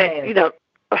things that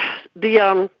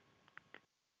the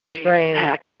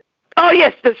strands. Oh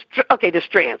yes, the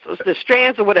strands, the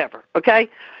strands or whatever. Okay.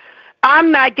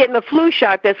 I'm not getting a flu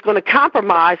shot that's going to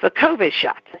compromise a COVID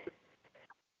shot.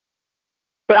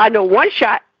 But I know one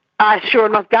shot I sure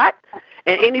enough got,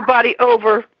 and anybody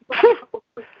over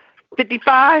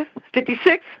 55,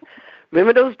 56.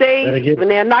 Remember those days when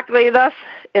they inoculated us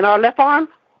in our left arm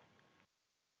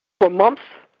for months?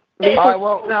 All right,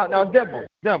 well, now, Deborah.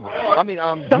 I mean,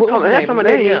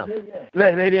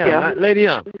 Lady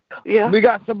Young. Yeah. We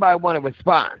got somebody wanting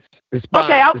response. Okay,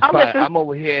 I'll listen. I'm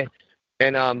over here,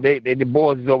 and the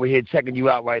boys is over here checking you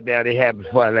out right now. They having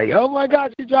fun. Like, oh my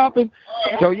God, she's dropping.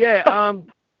 So yeah,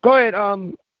 go ahead. All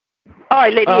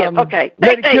right, Lady Young. Okay.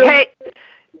 Lady hey.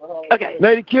 Okay.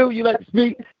 Lady Q, you like to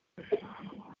speak?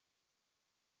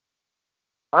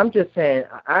 I'm just saying,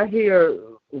 I hear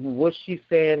what she's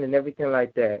saying and everything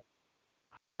like that.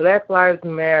 Black Lives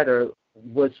Matter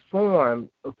was formed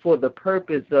for the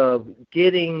purpose of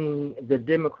getting the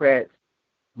Democrats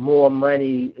more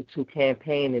money to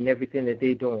campaign and everything that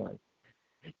they're doing.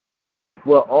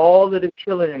 Well, all of the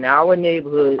killing in our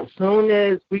neighborhood, as soon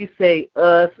as we say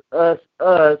us,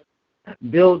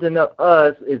 building up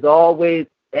us is always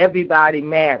everybody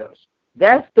matters.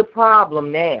 That's the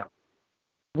problem now.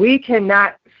 We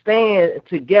cannot stand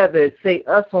together and say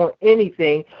us on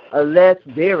anything unless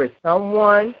there is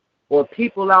someone or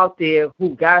people out there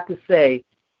who got to say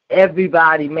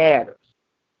everybody matters.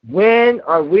 When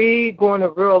are we going to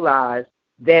realize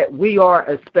that we are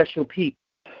a special people?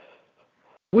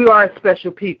 We are a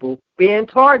special people being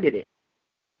targeted,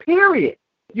 period.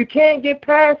 You can't get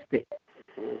past it.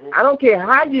 I don't care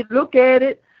how you look at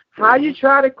it, how you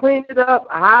try to clean it up,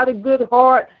 how the good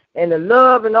heart and the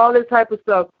love and all this type of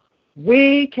stuff.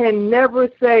 We can never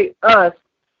say us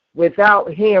without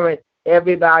hearing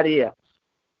everybody else.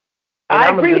 And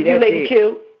I agree with you, Lady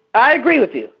Q. I agree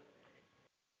with you.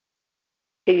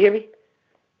 Can you hear me?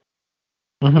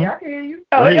 Mm-hmm. Yeah, I hear you.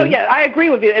 Oh, yeah, I agree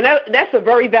with you. And that's a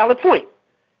very valid point.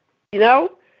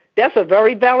 That's a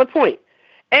very valid point.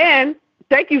 And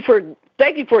thank you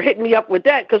for hitting me up with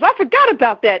that, because I forgot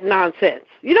about that nonsense.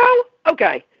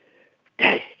 Okay.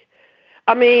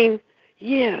 I mean,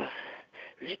 yeah.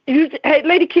 Hey,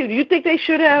 Lady Q, do you think they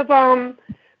should have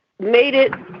made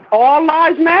it all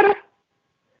lives matter?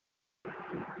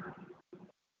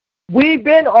 We've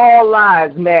been all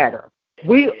lives matter.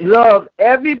 We love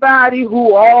everybody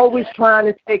who always trying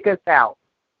to take us out.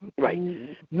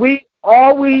 Right. We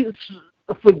always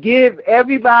forgive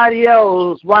everybody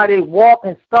else while they walk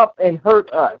and stuff and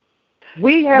hurt us.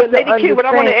 We have but Lady Q, what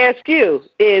I want to ask you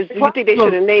is, do you think they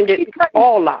should have named it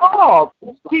all lives?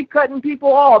 Keep cutting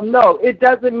people off. No, it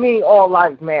doesn't mean all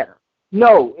lives matter.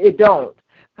 No, it don't.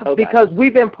 Okay. Because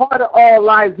we've been part of all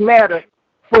lives matter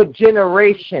for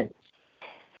generations.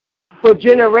 For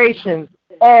generations,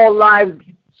 all lives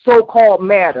so-called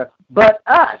matter, but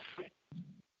us.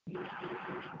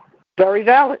 Very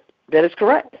valid. That is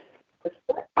correct.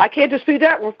 I can't dispute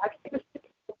that one.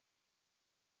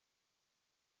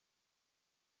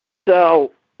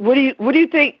 So what do you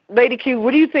think, Lady Q?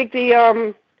 What do you think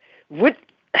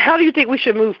how do you think we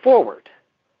should move forward?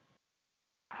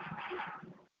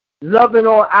 Loving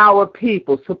on our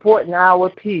people, supporting our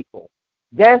people.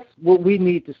 That's what we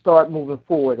need to start moving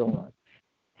forward on.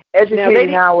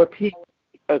 Educating our people.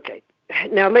 Okay.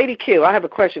 Now, Lady Q, I have a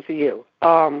question for you.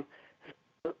 Brother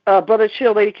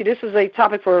CHiLL, Lady Q, this is a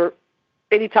topic for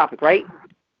any topic, right?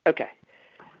 Okay.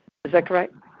 Is that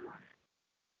correct?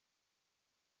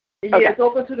 Yeah, okay. It's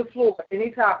open to the floor.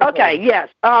 Any topic. Okay, yes.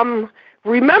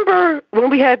 Remember when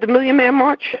we had the Million Man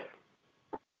March?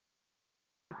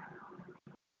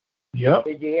 Yep.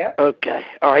 Yeah. Okay,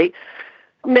 all right.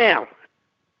 Now,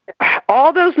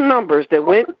 all those numbers that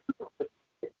went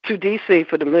to D.C.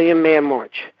 for the Million Man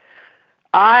March,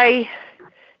 that's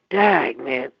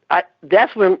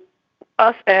when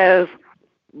us as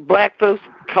black folks,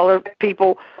 colored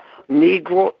people,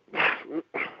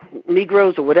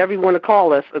 Negroes or whatever you want to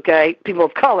call us, okay, people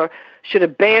of color, should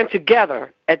have band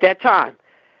together at that time,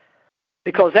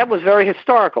 because that was very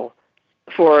historical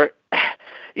for,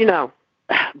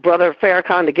 Brother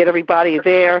Farrakhan to get everybody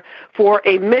there for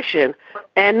a mission,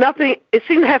 and nothing, it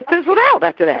seemed to have fizzled out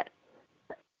after that.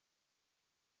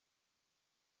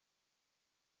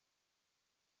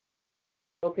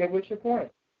 Okay, what's your point?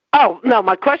 Oh, no,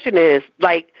 my question is,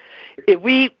 if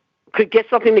we could get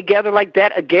something together like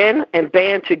that again and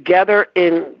band together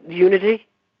in unity.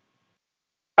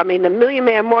 I mean, the Million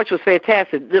Man March was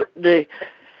fantastic. The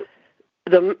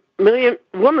Million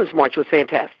Women's March was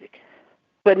fantastic.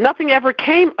 But nothing ever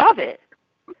came of it.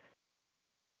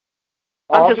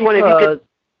 I'm just wondering if you could...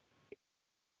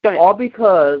 Go ahead. All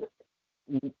because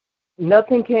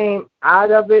nothing came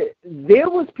out of it. There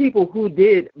was people who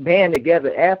did band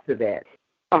together after that.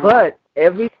 Uh-huh. But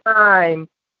every time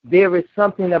there is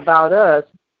something about us,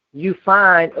 you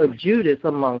find a Judas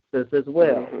amongst us as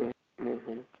well. Mm-hmm.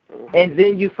 Mm-hmm. Mm-hmm. And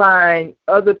then you find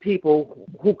other people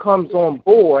who comes on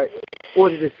board in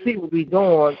order to see what we're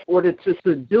doing, in order to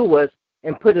subdue us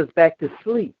and put us back to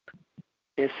sleep.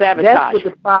 And sabotage. That's what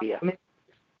the problem is.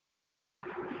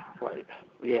 Right.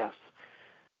 Yes.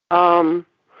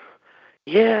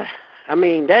 Yeah. I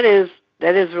mean, that is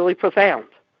really profound.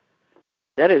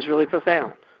 That is really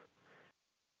profound.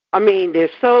 I mean, there's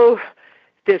so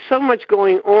much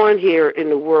going on here in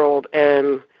the world,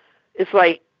 and it's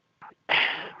like,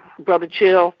 Brother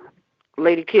CHiLL,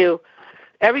 Lady Q,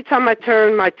 every time I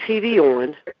turn my TV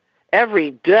on,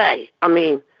 every day, I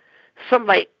mean,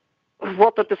 somebody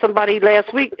walked up to somebody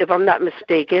last week, if I'm not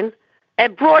mistaken,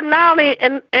 at broad alley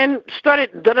and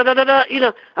started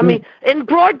da-da-da-da-da, I mean, in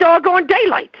broad doggone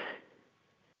daylight.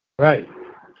 Right.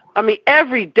 I mean,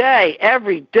 every day,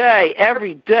 every freaking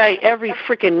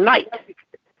night.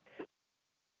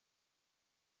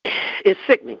 It's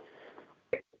sickening.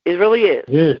 It really is.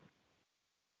 Yeah.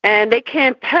 And they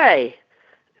can't pay.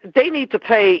 They need to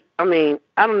pay, I mean,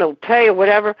 I don't know, pay or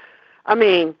whatever. I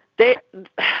mean, I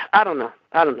don't know.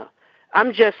 I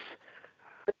am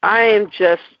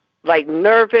just like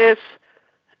nervous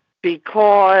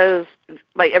because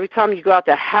like every time you go out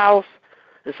the house,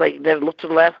 it's like then look to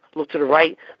the left, look to the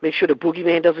right, make sure the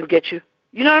boogeyman doesn't get you.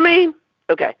 You know what I mean?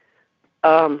 Okay.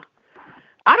 I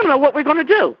don't know what we're going to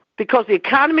do because the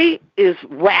economy is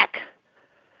whack.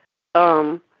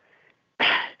 Hey,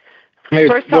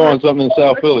 doing something in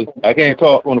South Philly. I can't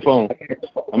talk on the phone.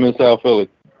 I'm in South Philly.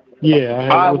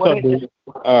 Yeah. What's up, dude?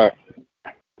 All right.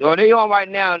 So they're on right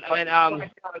now, and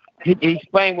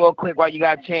explain real quick while you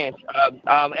got a chance.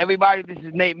 Everybody, this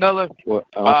is Nate Miller. 30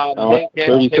 seconds,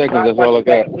 that's all I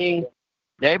got.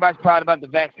 Everybody's proud about the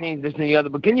vaccines, this and the other,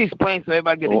 but can you explain so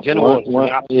everybody get a general...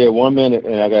 1 minute,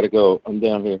 and I got to go. I'm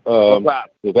down here.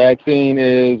 The vaccine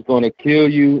is going to kill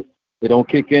you. It don't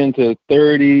kick in to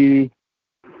 30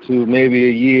 to maybe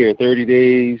a year, 30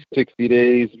 days, 60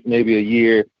 days, maybe a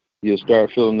year. You'll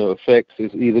start feeling the effects.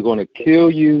 It's either going to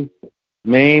kill you,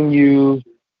 maim you,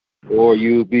 or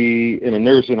you'll be in a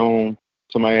nursing home.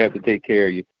 Somebody have to take care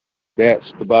of you.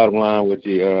 That's the bottom line with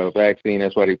the vaccine.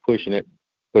 That's why they're pushing it.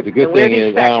 But the good thing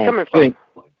is, I don't think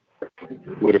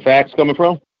where the facts coming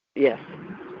from. Yes.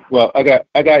 Well, I got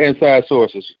inside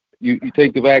sources. You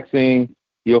take the vaccine,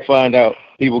 you'll find out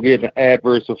people getting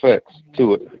adverse effects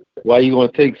to it. Why you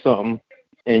going to take something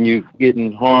and you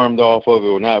getting harmed off of it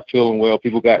or not feeling well?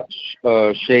 People got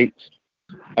shakes.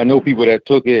 I know people that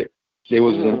took it. It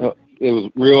was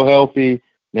real healthy.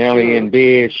 Now they're in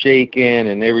bed shaking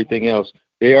and everything else.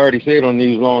 They already said on the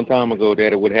news a long time ago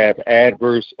that it would have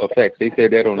adverse effects. They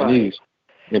said that on the news.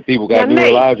 And people got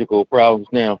neurological problems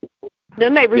now. Now,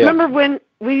 Nate, remember when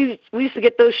we used to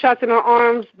get those shots in our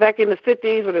arms back in the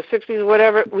 50s or the 60s or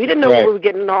whatever? We didn't know what we were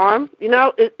getting in our arm. You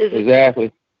know?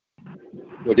 Exactly.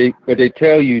 But they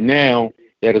tell you now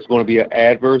that it's going to be an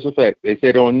adverse effect. They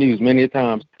said it on the news many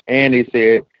times, and they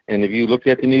said, and if you look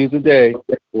at the news today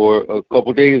or a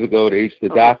couple of days ago, the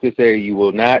doctors say you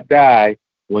will not die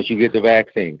once you get the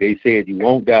vaccine. They said you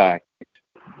won't die.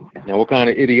 Now, what kind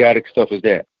of idiotic stuff is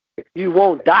that? You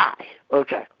won't die.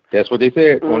 Okay. That's what they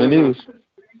said on the news.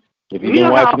 If you've been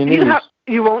watching the news.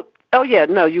 You won't. Oh, yeah,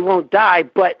 no, you won't die,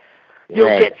 but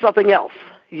you'll get something else.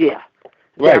 Yeah.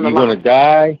 Right, you're going to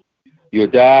die. You'll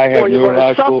die, have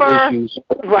neurological issues.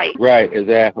 Right. Right,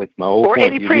 exactly. My whole point.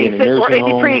 Any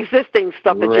pre-existing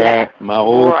stuff that you have. My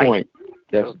whole point.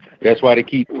 That's why they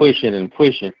keep pushing and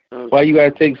pushing. Why you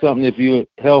got to take something if you're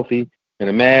healthy, and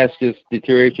a mask just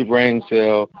deteriorates your brain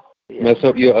cell, mess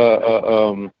up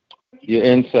your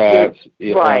insides.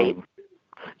 Right.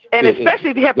 And especially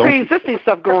if you have pre-existing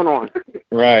stuff going on.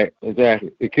 Right,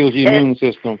 exactly. It kills your immune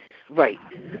system. Right.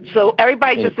 So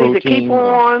everybody just needs to keep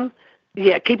on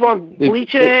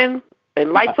bleaching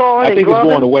and lights on. I think it's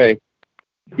going away.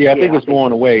 Yeah, I think it's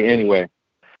going away anyway.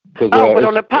 But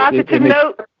on a positive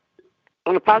note,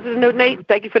 Nate,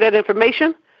 thank you for that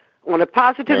information. On a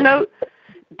positive note,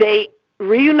 they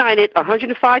reunited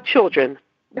 105 children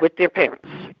with their parents.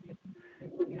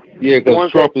 Yeah,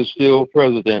 because Trump is still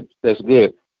president. That's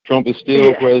good. Trump is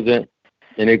still president,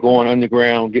 and they're going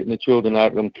underground, getting the children out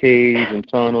of them caves and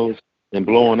tunnels and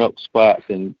blowing up spots,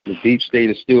 and the deep state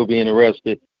is still being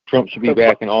arrested. Trump should be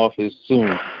back in office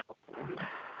soon.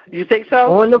 You think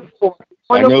so? On the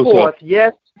 4th.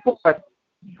 Yes, 4th.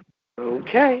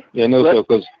 Okay. Yeah, I know so,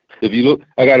 because if you look,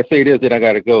 I got to say this, then I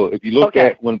got to go. If you look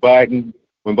at when Biden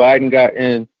got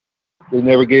in, they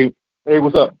never gave, hey,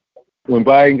 what's up? When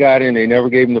Biden got in, they never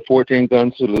gave him the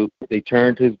 14-gun salute. They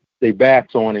turned their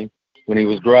backs on him when he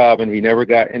was driving. He never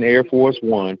got in Air Force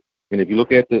One. And if you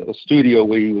look at the studio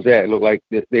where he was at, it looked like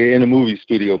they're in a movie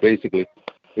studio, basically.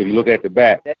 If you look at the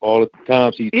back, all the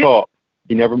times he talked,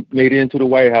 he never made it into the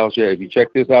White House yet. If you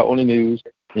check this out on the news,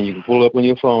 and you can pull up on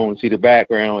your phone and see the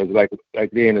background, it's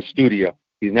like they're in a studio.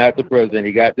 He's not the president.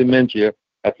 He got dementia.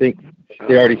 I think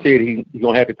they already said he's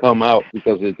going to have to come out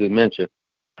because of dementia.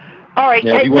 All right,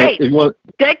 now,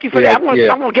 thank you for that. I'm going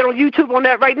to get on YouTube on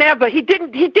that right now, but he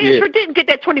didn't get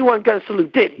that 21-gun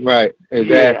salute, did he? Right,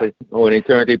 exactly. Yeah. Oh, and they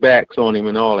turned their backs on him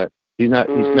and all that. He's not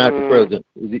the president.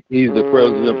 He's the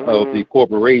president of the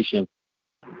corporation.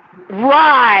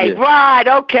 Right.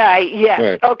 Okay, yeah.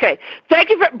 Right. Okay. Thank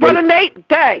you, Brother Nate.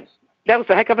 Thanks. That was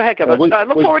a heck of a. I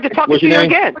look forward to talking to you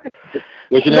again.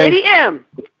 What's your name?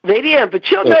 Lady M, but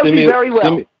she'll know me very well.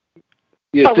 Send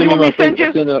me my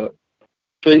Facebook.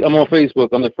 I'm on Facebook.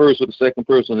 I'm the first or the second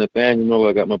person. Nathaniel, know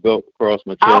I got my belt across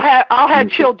my chest. I'll have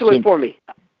CHiLL do it for me.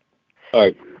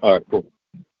 All right, cool.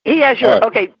 He has your. Right.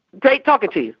 Okay, great talking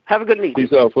to you. Have a good meeting.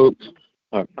 Peace out, folks.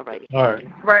 All right.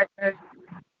 Right.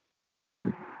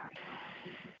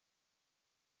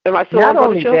 Am I still Not on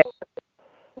only that,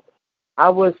 I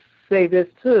would say this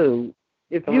too.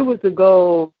 If you was to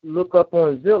go look up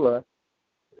on Zillow,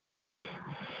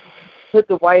 put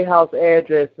the White House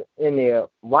address in there,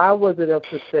 why was it up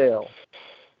for sale?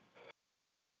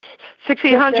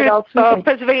 1600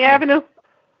 Pennsylvania Avenue?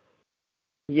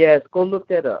 Yes, go look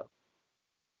that up.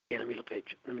 Yeah, let me look at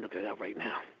that right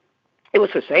now. It was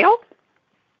for sale?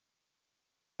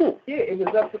 Yeah, it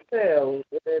was up for sale,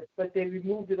 but they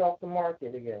removed it off the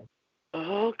market again.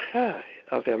 Okay,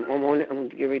 I'm on it. I'm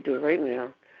getting ready to do it right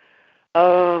now.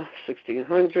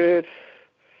 1600.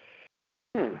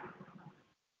 There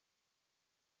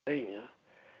you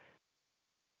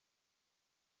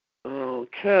go.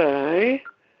 Okay.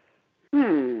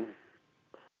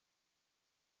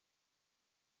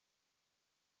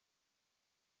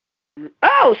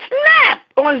 Oh, snap!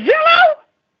 On Zillow?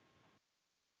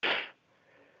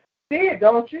 See it,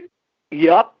 don't you?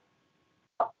 Yup.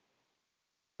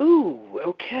 Ooh,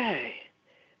 okay.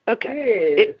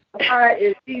 Okay.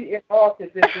 Is he in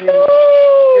office?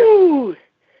 Ooh.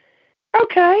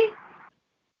 Okay.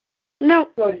 No.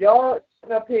 So y'all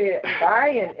up here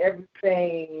buying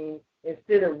everything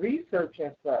instead of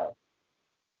researching stuff.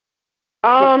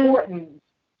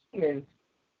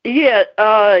 Yeah,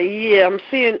 I'm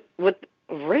seeing with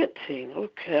renting.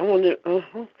 Okay, I wonder.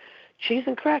 Cheese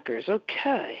and crackers.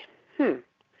 Okay.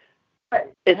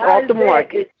 It's off the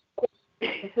market.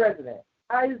 The president.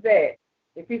 How is that?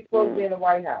 If he's supposed to be in the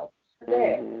White House,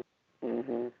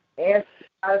 answer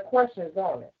our questions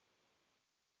on it.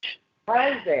 How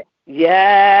is that?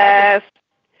 Yes.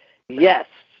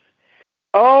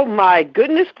 Oh my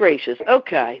goodness gracious.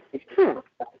 Okay.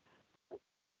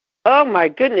 Oh my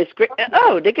goodness.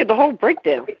 Oh, they get the whole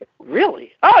breakdown.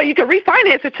 Really? Oh, you can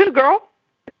refinance it too, girl.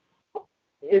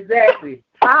 Exactly.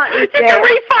 You can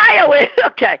refile it.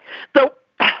 Okay. So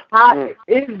How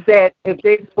is that if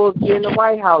they're supposed to be in the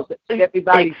White House?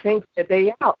 Everybody thinks that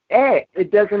they out.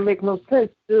 It doesn't make no sense,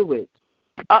 do it?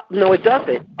 No, it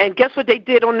doesn't. And guess what they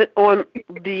did on the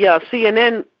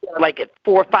CNN like at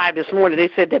 4 or 5 this morning? They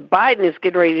said that Biden is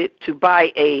getting ready to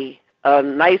buy a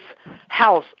nice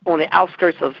house on the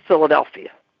outskirts of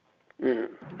Philadelphia. Now,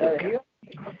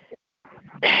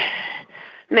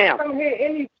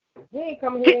 he ain't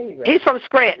coming here anyway. He's from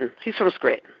Scranton.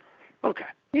 Okay.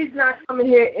 He's not coming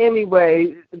here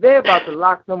anyway. They're about to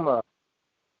lock them up.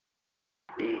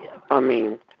 Yeah, I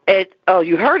mean,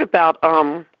 you heard about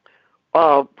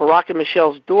Barack and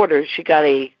Michelle's daughter? She got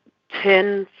a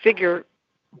 10-figure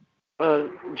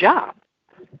job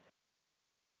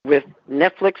with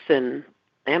Netflix and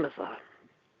Amazon.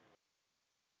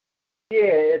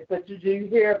 Yeah, but did you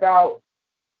hear about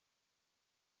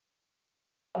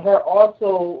her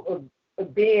also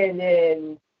being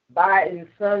in Biden's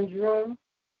son's room?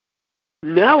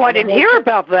 No, I didn't hear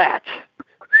about that.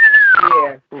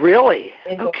 Yeah. Really?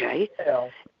 Okay.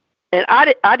 And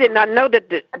I did not know that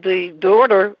the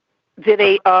daughter did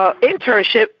a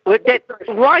internship with that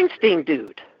Weinstein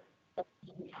dude.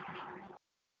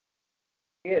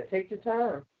 Yeah, take your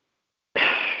time.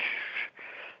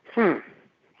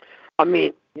 I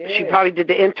mean, she probably did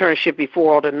the internship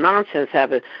before all the nonsense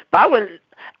happened. But I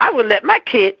wouldn't let my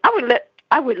kid. I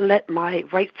wouldn't let my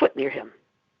right foot near him.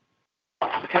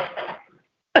 Okay.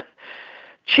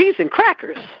 Cheese and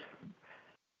crackers.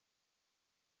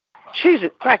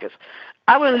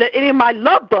 I wouldn't let any of my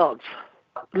love bugs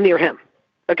near him.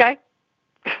 Okay?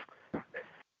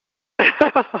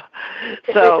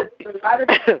 So a lot of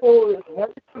people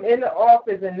come in the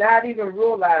office and not even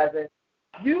realizing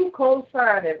you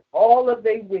co-signing all of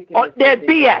their wickedness. That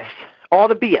BS. All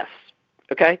the BS.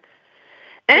 Okay?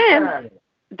 And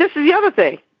this is the other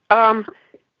thing.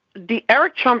 The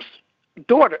Eric Trump's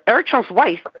daughter, Eric Trump's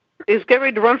wife, is getting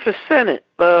ready to run for Senate.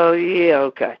 Yeah,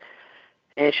 okay.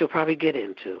 And she'll probably get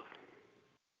in, too.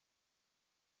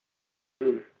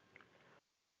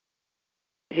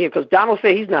 Yeah, because Donald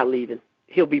said he's not leaving.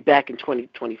 He'll be back in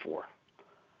 2024.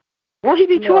 Won't he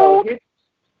be too old?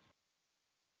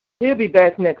 He'll be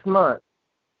back next month.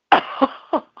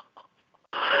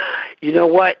 You know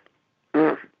what?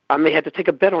 I may have to take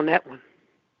a bet on that one.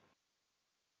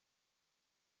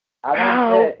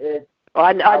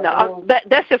 I know.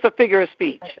 That's just a figure of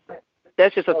speech.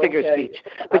 That's just a figure of speech.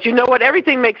 But you know what?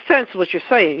 Everything makes sense what you're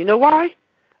saying. You know why?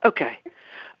 Okay.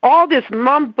 All this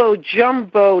mumbo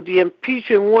jumbo, the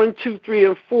impeachment 1, 2, 3,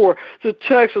 and 4, the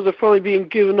taxes are finally being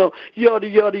given up, yada,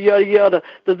 yada, yada, yada,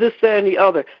 the this, that, and the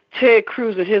other, Ted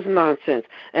Cruz and his nonsense,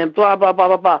 and blah, blah, blah,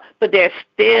 blah, blah. But they're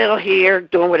still here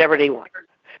doing whatever they want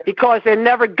because they're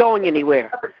never going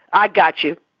anywhere. I got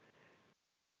you.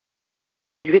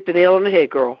 You hit the nail on the head,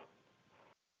 girl.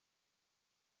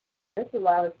 There's a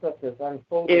lot of stuff that's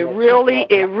unfolding. It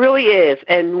really is.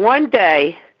 And one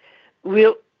day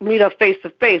we'll meet up face to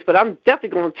face. But I'm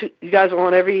definitely going to. You guys are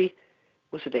on every.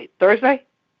 What's the date? Thursday?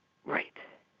 Right.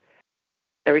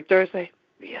 Every Thursday?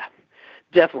 Yeah.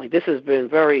 Definitely. This has been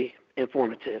very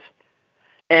informative.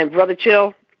 And Brother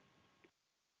CHiLL,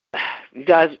 you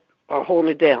guys are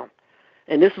holding it down.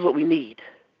 And this is what we need.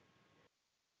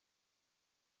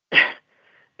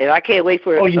 And I can't wait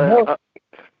for you know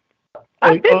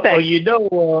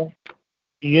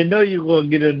you're going to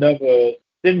get another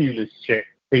stimulus check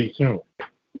pretty soon.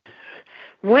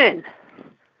 When?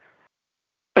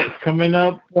 Coming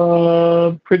up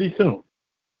pretty soon.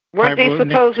 Weren't they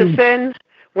supposed to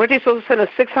send us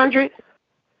 600?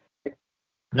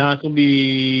 No, it's going to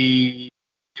be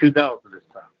 2,000 this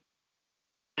time.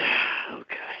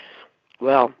 Okay.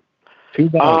 Well.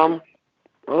 2,000.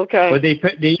 Okay. But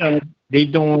they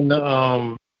doing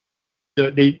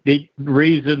they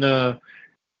raising the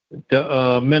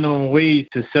minimum wage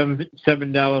to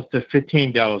 $7 to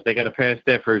 $15. They got to pass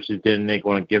that first, and then they're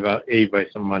going to give out everybody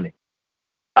some money.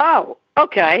 Oh,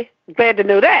 okay. Glad to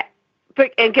know that.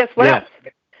 And guess what else?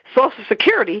 Social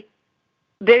Security.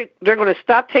 They're going to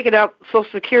stop taking out Social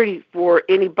Security for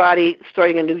anybody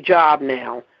starting a new job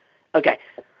now. Okay.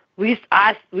 We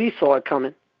saw it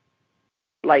coming.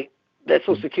 Like that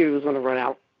Social Security was going to run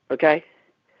out. Okay.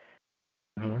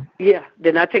 Mm-hmm. Yeah,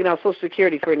 they're not taking out Social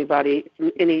Security for anybody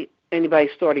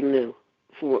starting new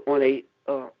on a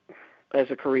as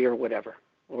a career or whatever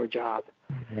or a job.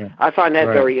 Yeah. I find that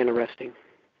very interesting.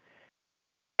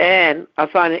 And I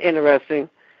find it interesting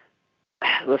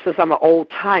since I'm an old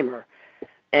timer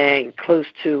and close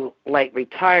to like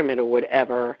retirement or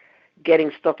whatever,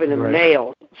 getting stuff in the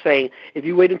mail saying if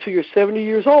you wait until you're 70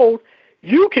 years old,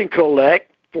 you can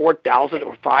collect $4,000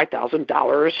 or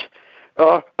 $5,000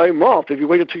 a month if you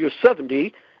wait until you're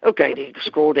 70, Okay, then you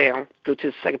scroll down, go to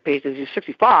the second page, there's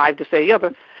 65 to say the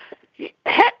other.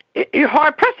 Heck, you're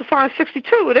hard pressed to find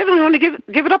 62. They don't want to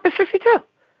give it up at 62.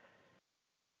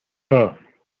 Huh.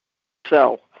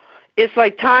 So it's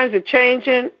like times are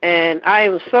changing, and I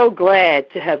am so glad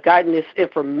to have gotten this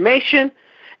information,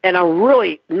 and I'm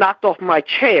really knocked off my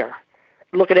chair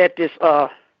looking at this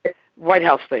White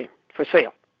House thing for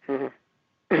sale.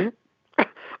 Mm-hmm.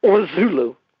 On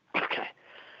Zulu. Okay.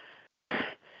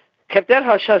 Kept that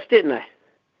hush-hush, didn't I?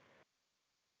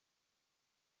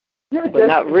 Yeah, but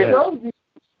not really.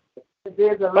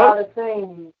 There's a lot of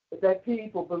things that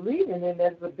people believe in, and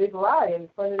there's a big lie in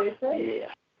front of their face.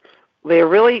 Yeah. They're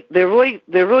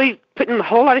really putting a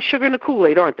whole lot of sugar in the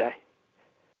Kool-Aid, aren't they?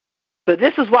 But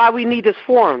this is why we need this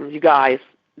forum, you guys,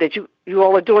 that you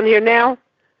all are doing here now.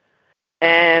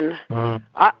 And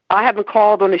I haven't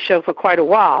called on the show for quite a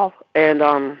while, and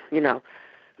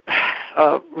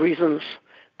reasons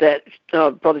that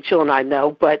Brother CHiLL and I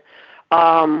know, but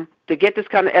to get this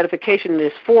kind of edification in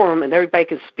this forum and everybody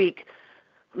can speak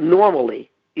normally,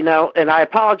 and I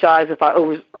apologize if I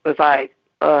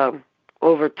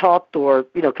over-talked or,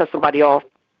 cut somebody off.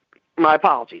 My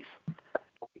apologies.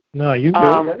 No, you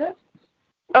good.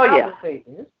 Oh, yeah.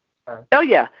 Oh,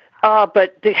 yeah.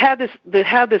 But to have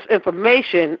this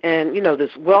information and,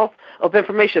 this wealth of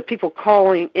information of people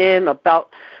calling in about,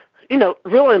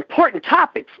 real important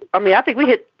topics. I mean, I think we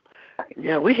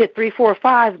hit 3, 4,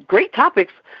 5 great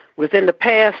topics within the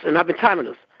past, and I've been timing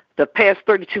this, the past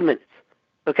 32 minutes.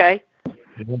 Okay?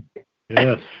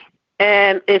 Yes.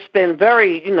 And it's been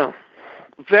very,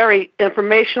 very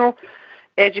informational,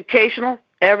 educational,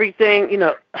 everything,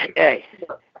 hey,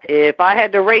 if I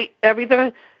had to rate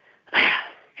everything,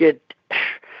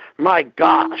 my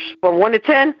gosh, from 1 to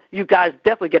 10, you guys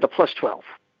definitely get a plus 12.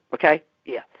 Okay?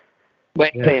 Yeah.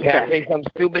 Wait, can I say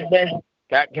something stupid then?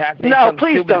 Can I say no, something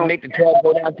please stupid don't. To make the 12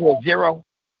 go down to a 0?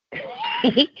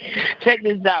 Check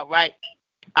this out, right?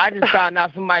 I just found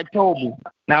out somebody told me.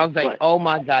 And I was like, oh,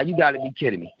 my God, you got to be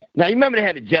kidding me. Now, you remember they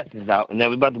had the Jetsons out, and they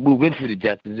were about to move into the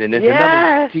Jetsons, and there's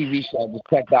another TV show I just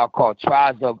checked out called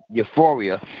Trials of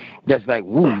Euphoria that's like,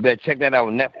 woo, you better check that out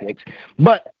on Netflix.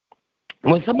 But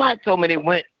when somebody told me they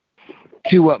went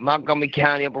to Montgomery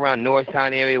County, up around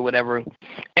Norristown area, whatever,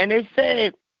 and they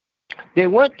said they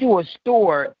went to a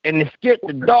store and they skipped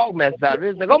the dog mess out of it.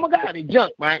 It's like, oh, my God, they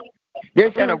jumped, right?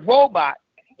 They said a robot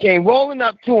came rolling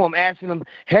up to him, asking him,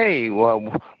 hey, well,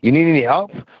 you need any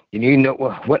help? You need to know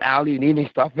what alley you need any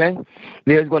stuff in?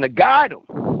 They're going to guide him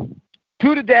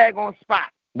to the daggone spot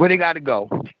where they got to go.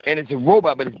 And it's a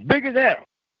robot, but it's big as hell.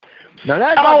 Now,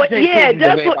 that's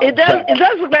it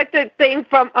does look like the thing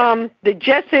from the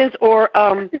Jetsons or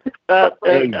Lost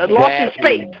in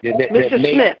Space, Mr.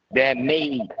 Smith. That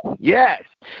made, yes.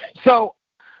 So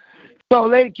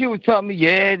Lady Q was telling me,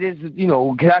 this is,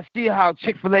 can I see how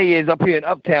Chick-fil-A is up here in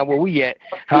Uptown where we at,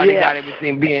 how they got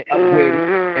everything being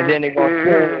upgraded, and then they go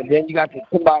and then you got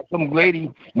some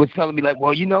lady was telling me, like,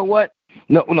 well, you know what?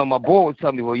 No, my boy was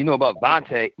telling me, well, you know about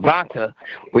Vanta,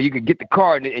 where you could get the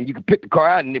car and you can pick the car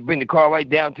out and they bring the car right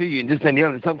down to you and this and the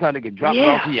other. Sometimes they can drop it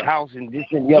off to your house and this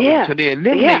and the other. So they're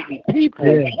eliminating people.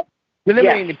 They're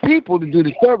eliminating the people to do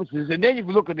the services. And then if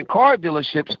you look at the car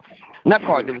dealerships, not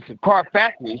car dealerships, car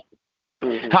factories,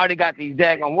 how they got these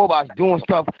daggone robots doing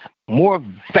stuff more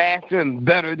faster and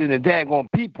better than the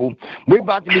daggone people, we're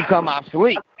about to become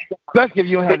obsolete, especially if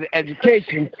you don't have the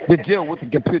education to deal with the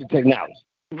computer technology.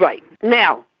 Right.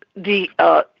 Now, the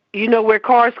you know where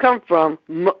cars come from?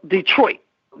 Detroit.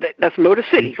 That's Motor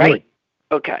City, Detroit. Right?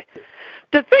 Okay.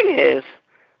 The thing is,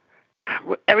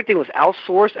 everything was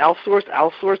outsourced,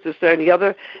 this, that, and the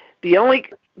other.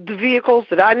 The vehicles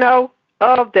that I know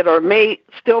of that are made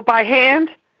still by hand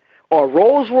are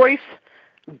Rolls-Royce,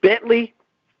 Bentley,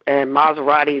 and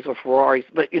Maseratis or Ferraris.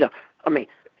 But,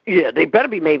 they better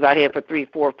be made by hand for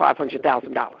 $300,000, $400,000,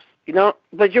 $500,000.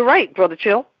 But you're right, Brother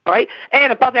CHiLL. All right?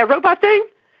 And about that robot thing,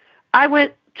 I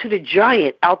went to the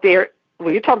Giant out there,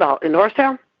 well, you're talking about in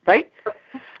Norristown, right?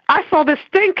 I saw this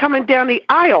thing coming down the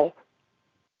aisle.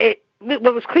 It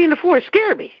was cleaning the floor. It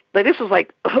scared me. Like, this was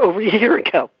like over a year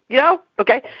ago,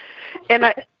 Okay?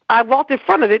 And I walked in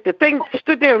front of it. The thing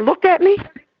stood there and looked at me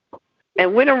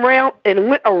and went around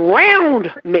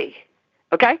me,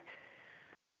 okay?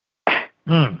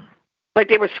 Like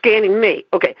they were scanning me.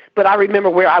 Okay, but I remember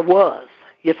where I was.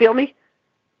 You feel me?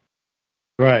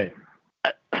 Right.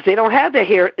 They don't have that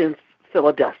here in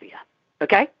Philadelphia.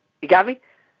 Okay? You got me?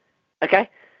 Okay?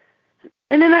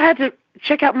 And then I had to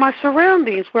check out my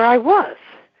surroundings where I was.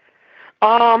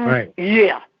 Right.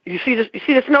 Yeah. You see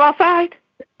the snow outside?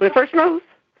 When it first snows?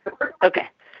 Okay.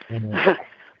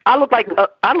 I look like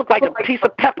a piece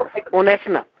of pepper on that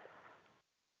snow.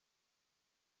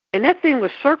 and that thing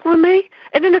was circling me,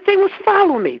 and then the thing was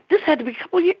following me. This had to be a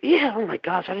couple years. Yeah, oh my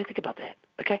gosh, I didn't think about that.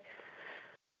 Okay.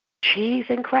 Cheese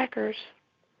and crackers.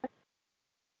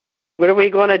 What are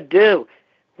we going to do?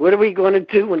 What are we going to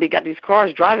do when they got these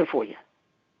cars driving for you?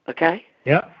 Okay?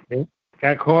 Yep.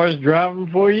 Got cars driving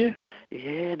for you?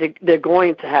 Yeah, they're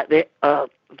going to have the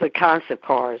concept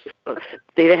cars.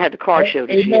 They didn't have the car show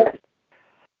this year.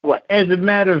 What? As a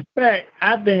matter of fact,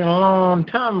 I think a long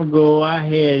time ago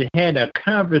I had a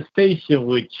conversation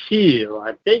with CHiLL.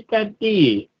 I think I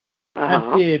did.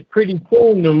 I said pretty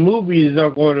soon the movies are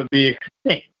going to be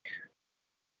extinct.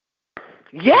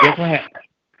 Yes. Guess what happened?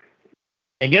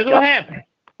 And guess what happened?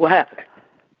 What happened?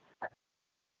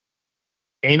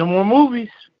 Ain't no more movies.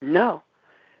 No.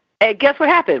 And guess what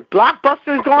happened?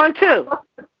 Blockbuster's gone too.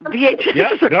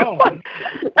 VHS are gone.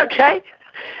 Okay.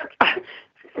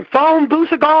 Phone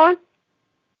booths are gone.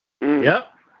 Yep.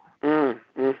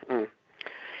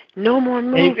 No more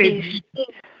movies.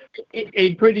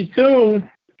 Pretty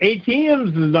soon, ATMs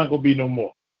is not going to be no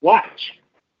more. Watch.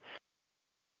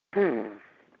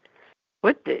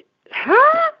 What the?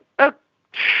 Huh?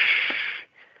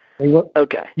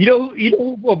 Okay. You know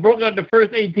who broke out the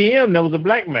first ATM? That was a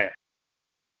black man.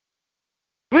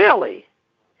 Really?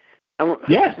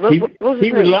 Yes.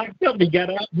 He was locked up. He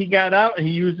got out, and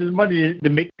he used his money to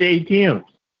make the ATMs.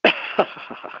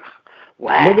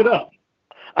 Wow. Look it up.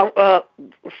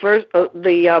 First,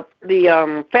 the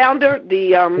founder,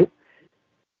 the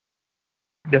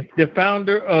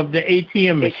founder of the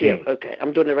ATM machine. Okay,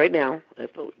 I'm doing it right now.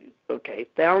 Okay,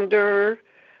 founder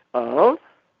of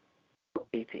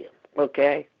ATM.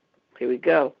 Okay, here we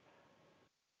go.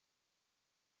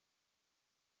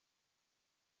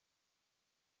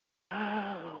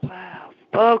 Oh, wow.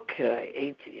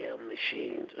 Okay, ATM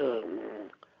machines.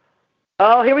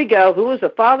 Oh, here we go. Who was the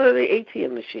father of the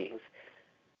ATM machines?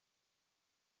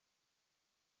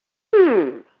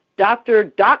 Dr.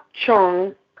 Doc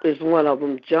Chung is one of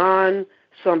them. John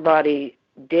somebody,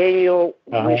 Daniel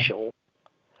Wishel.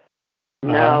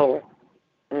 No.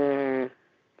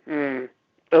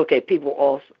 Okay, people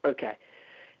also. Okay.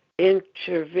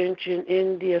 Intervention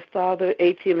India, father,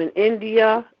 ATM in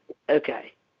India.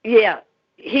 Okay. Yeah,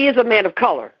 he is a man of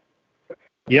color.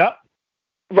 Yep.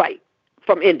 Right,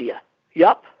 from India.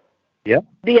 Yep. Yep.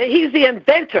 He's the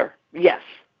inventor. Yes.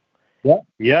 Yep.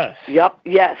 Yes. Yep.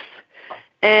 Yes.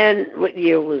 And what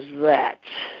year was that?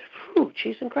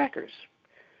 Cheese and crackers.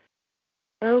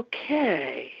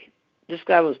 Okay. This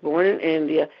guy was born in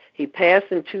India. He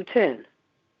passed in 2010.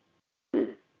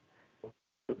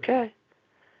 Okay.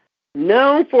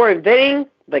 Known for inventing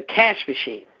the cash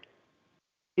machine.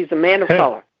 He's a man of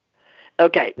color.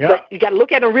 Okay. Yep. But you got to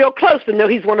look at him real close to know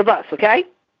he's one of us, okay?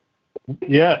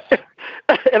 Yes.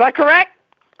 Am I correct?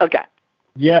 Okay.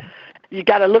 Yeah. You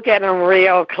got to look at him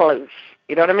real close.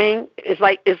 You know what I mean? It's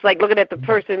like looking at the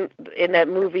person in that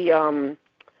movie. Oh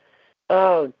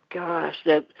gosh,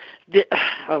 you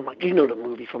know the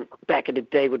movie from back in the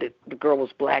day where the girl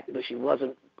was black, but she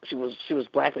wasn't. She was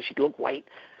black, but she looked white.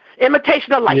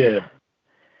 Imitation of Life. Yeah.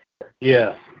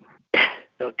 Yeah.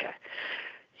 Okay.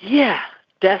 Yeah.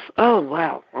 That's. Oh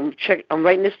wow. I'm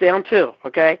writing this down too.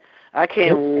 Okay. I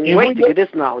can't wait to get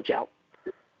this knowledge out.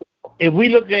 If we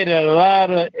look at a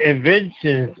lot of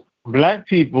inventions, black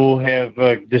people have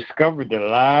discovered a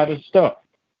lot of stuff.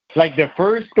 Like the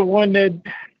first one that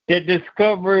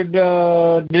discovered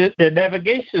the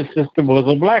navigation system was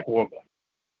a black woman,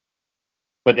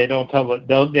 but they don't tell us.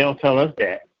 They don't tell us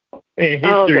that in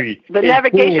history. The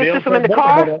navigation system in the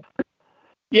car.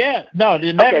 Yeah, no,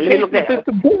 the navigation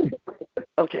system.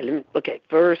 Okay,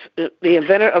 first, the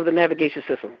inventor of the navigation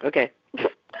system. Okay.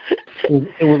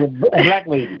 It was a black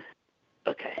lady.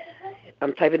 Okay,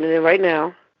 I'm typing it in right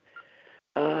now.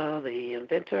 The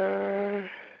inventor.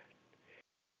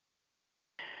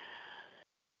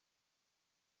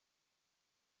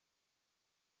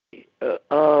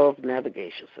 Of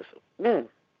navigation system.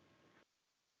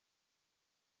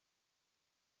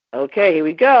 Okay, here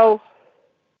we go.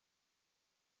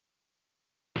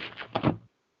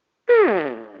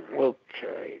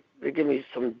 Okay, they give me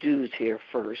some dudes here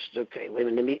first. Okay, wait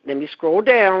a minute. Let me scroll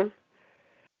down.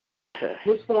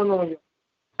 What's going on?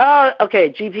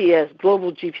 Okay, GPS,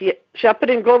 global GPS. Should I put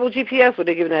in global GPS, or are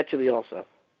they giving that to me also?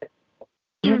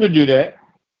 You could do that.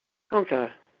 Okay.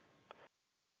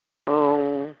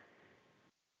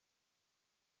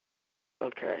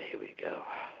 Okay, here we go.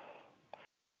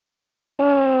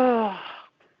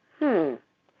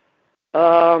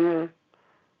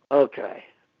 Okay.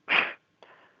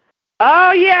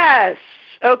 Oh, yes.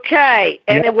 Okay.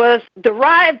 And it was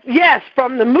derived, yes,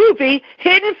 from the movie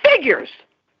Hidden Figures.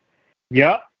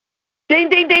 Yep. Ding,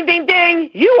 ding, ding, ding, ding.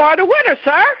 You are the winner,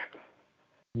 sir.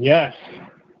 Yes.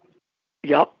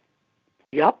 Yup.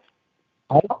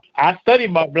 I study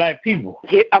about black people.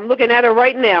 Here, I'm looking at her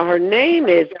right now. Her name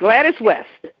is Gladys West.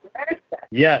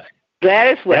 Yes.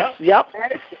 Gladys West. Yep.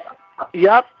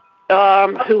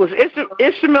 Who was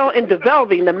instrumental in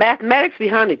developing the mathematics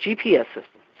behind the GPS systems.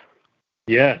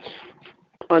 Yes.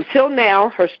 Until now,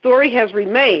 her story has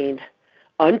remained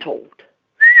untold.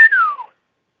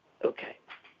 Okay.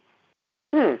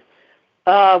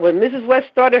 When Mrs. West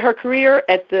started her career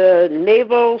at the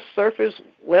Naval Surface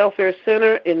Welfare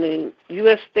Center in the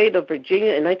U.S. state of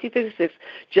Virginia in 1956,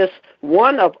 just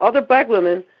one of other black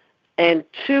women and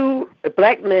two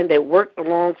black men that worked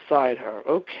alongside her.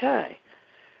 Okay.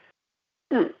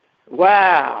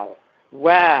 Wow.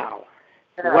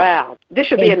 This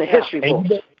should be in the history books.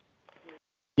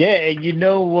 Yeah, and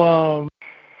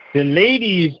the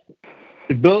ladies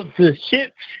built the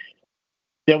ships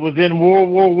that was in World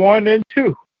War I and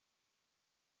II.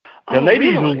 The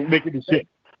ladies really? was making the ship.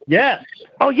 Yes.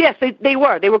 Oh yes, they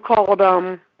were. They were called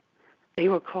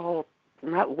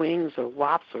not wings or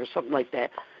wops or something like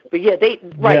that. But yeah,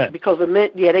 because the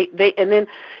men they and then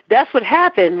that's what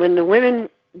happened when the women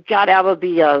got out of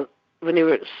the when they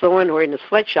were sewing or in the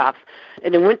sweatshops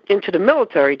and then went into the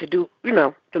military to do,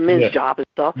 the men's job and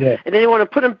stuff. Yeah. And then they want to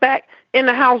put them back in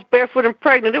the house barefoot and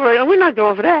pregnant. They were like, oh, we're not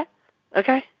going for that.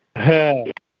 Okay?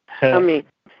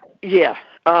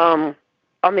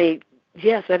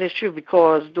 Yes, that is true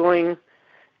because during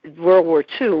World War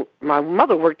II, my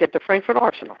mother worked at the Frankfurt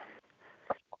Arsenal.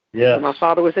 Yeah. My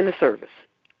father was in the service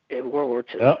in World War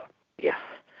II. Yep. Yeah.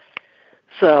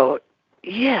 So,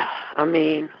 yeah, and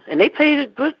they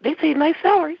paid nice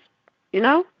salaries,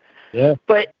 Yeah.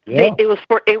 But it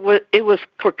was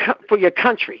for your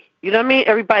country. You know what I mean?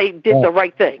 Everybody did the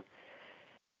right thing.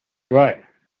 Right.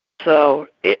 So,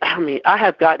 I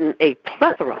have gotten a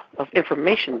plethora of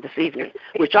information this evening,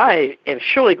 which I am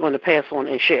surely going to pass on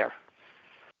and share.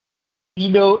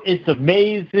 It's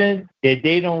amazing that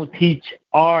they don't teach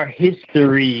our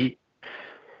history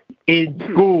in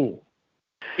school.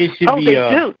 It should be.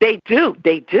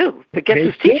 They do. But guess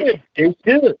who's teaching it? They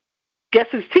should. Guess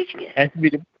who's teaching it? Has to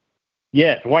be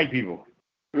white people.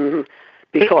 Mm-hmm.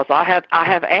 Because I have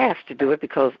asked to do it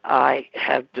because I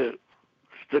have the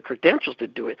credentials to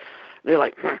do it. They're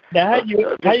like, now how you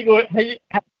going to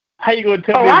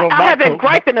tell me about I have been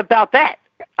griping about that.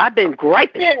 I've been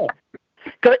griping. Yeah.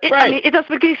 Cause it doesn't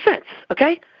make any sense,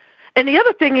 okay? And the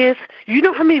other thing is, you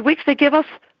know how many weeks they give us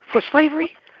for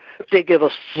slavery? They give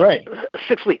us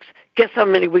 6 weeks. Guess how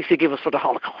many weeks they give us for the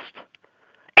Holocaust?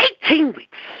 18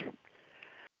 weeks.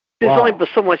 There's only but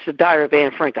so much the Diary of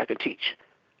Anne Frank I can teach.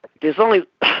 There's only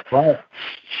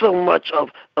so much of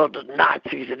the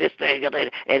Nazis and this thing and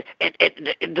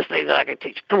this thing that I can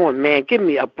teach. Come on, man, give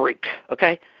me a break,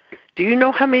 okay? Do you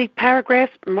know how many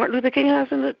paragraphs Martin Luther King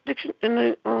has in the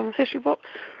history book?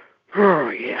 Oh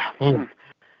yeah.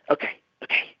 Okay.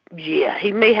 Yeah,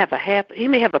 he may have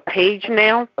a page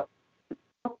now.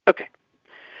 Okay.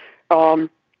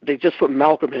 They just put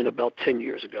Malcolm in about 10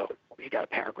 years ago. He got a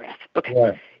paragraph. Okay.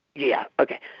 Right. Yeah.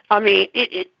 Okay.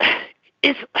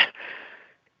 It's.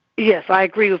 Yes, I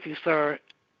agree with you, sir.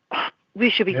 We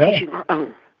should be teaching our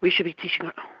own.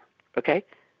 Okay.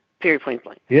 Very plain.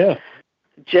 Yeah.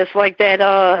 Just like that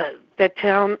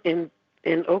town in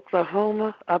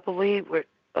Oklahoma, I believe, where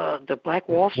the Black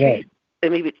Wall Street.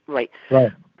 Right.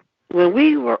 When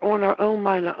we were on our own,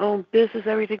 mind our own business,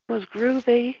 everything was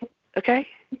groovy. Okay?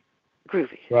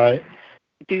 Groovy. Right.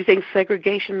 Do you think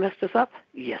segregation messed us up?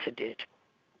 Yes, it did.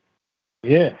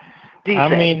 Yeah.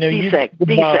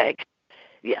 Deseg.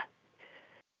 Yeah.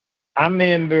 I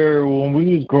remember when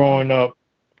we was growing up,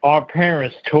 our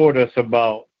parents taught us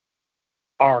about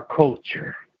our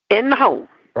culture. In the home.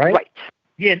 Right.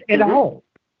 Yeah, in the home.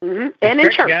 Mm-hmm. And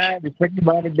in church. God, respect your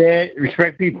mom and dad,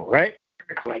 respect people, right?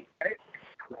 Right.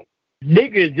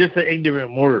 Nigga is just an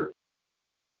ignorant word.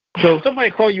 So if somebody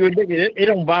call you a nigga, it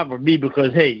don't bother me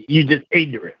because, hey, you just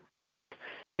ignorant.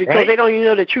 Because they don't even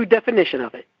know the true definition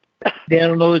of it. They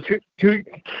don't know the truth.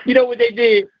 You know what they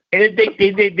did? And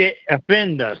they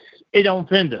offend us. It don't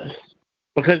offend us.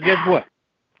 Because guess what?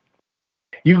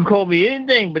 You can call me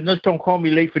anything, but just don't call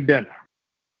me late for dinner.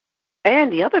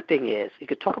 And the other thing is, you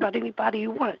could talk about anybody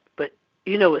you want, but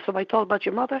if somebody talks about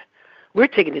your mother, we're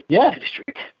taking it to the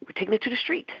street. We're taking it to the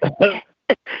street.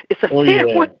 It's a fair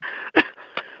one.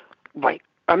 Right.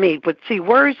 But see,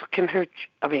 words can hurt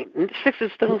you. Sticks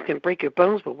and stones can break your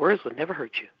bones, but words will never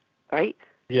hurt you. Right?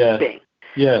 Yeah. Bang.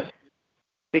 Yes.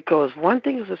 Because one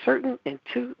thing is certain, and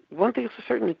two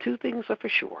things are for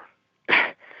sure.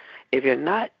 If you're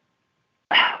not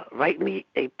writing me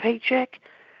a paycheck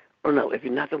Oh, no, if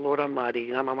you're not the Lord Almighty,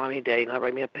 you're not my mommy and daddy, you're not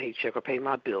writing me a paycheck or paying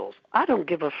my bills, I don't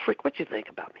give a frick what you think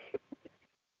about me.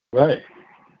 Right.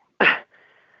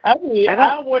 I mean,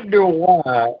 I wonder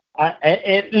why.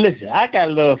 And listen, I got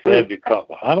love for every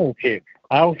color. I don't care.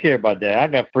 I don't care about that. I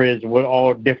got friends with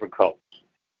all different colors.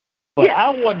 But I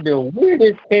wonder where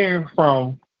this came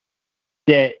from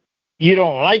that you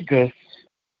don't like us,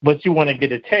 but you want to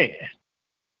get a tan.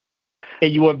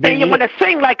 And you want to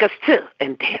sing like us, too,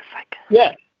 and dance like us.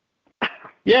 Yes.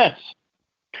 Yes.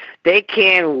 They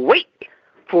can't wait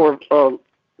for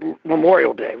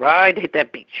Memorial Day, right? Hit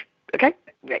that beach, okay?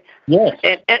 Okay. Yes.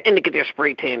 And to get their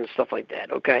spray tan and stuff like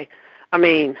that, okay? I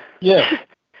mean, yeah,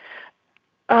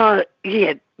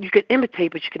 you could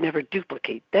imitate, but you can never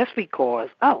duplicate. That's because,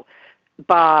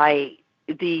 by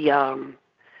the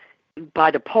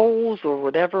polls or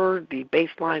whatever, the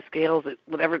baseline scales,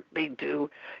 whatever they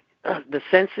do, the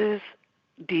census,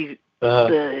 the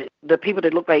people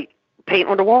that look like paint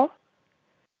on the wall,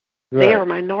 they are a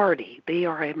minority. They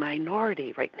are a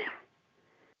minority right now.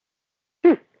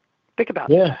 Think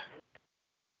about it. Yeah.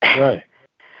 Right.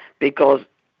 Because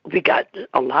we got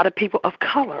a lot of people of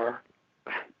color,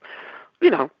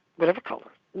 whatever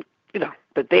color,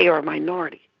 but they are a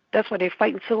minority. That's why they're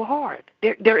fighting so hard.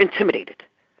 They're intimidated.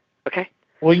 Okay?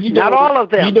 Well, not all of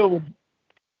them.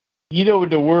 You know what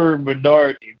the word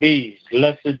minority means,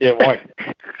 lesser than white.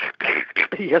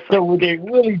 Yes, so when they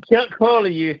really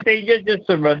calling you, say you're just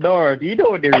a minority, you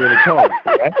know what they're really calling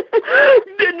you, right?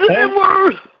 It's a different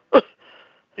word.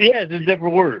 Yeah, it's a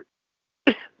different word.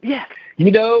 Yes.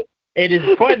 It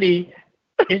is funny.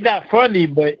 It's not funny,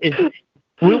 but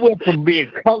we went from being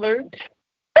colored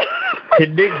to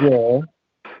Negro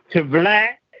to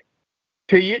black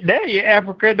to now you're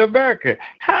African American.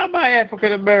 How am I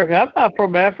African American? I'm not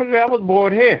from Africa. I was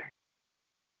born here.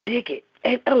 Dig it.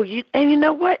 And you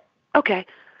know what? Okay.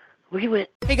 We went.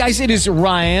 Hey guys, it is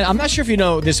Ryan. I'm not sure if you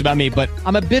know this about me, but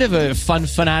I'm a bit of a fun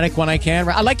fanatic when I can.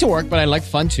 I like to work, but I like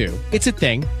fun too. It's a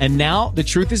thing. And now the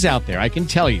truth is out there. I can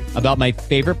tell you about my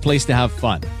favorite place to have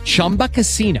fun. Chumba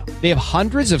Casino. They have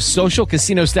hundreds of social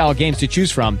casino style games to choose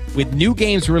from with new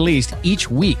games released each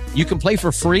week. You can play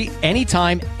for free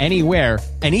anytime, anywhere.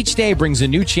 And each day brings a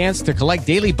new chance to collect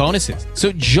daily bonuses.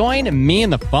 So join me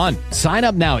in the fun. Sign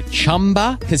up now at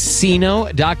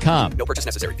ChumbaCasino.com. No purchase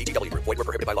necessary. VGW Group. Void where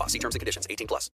prohibited by law. See terms and conditions. 18+.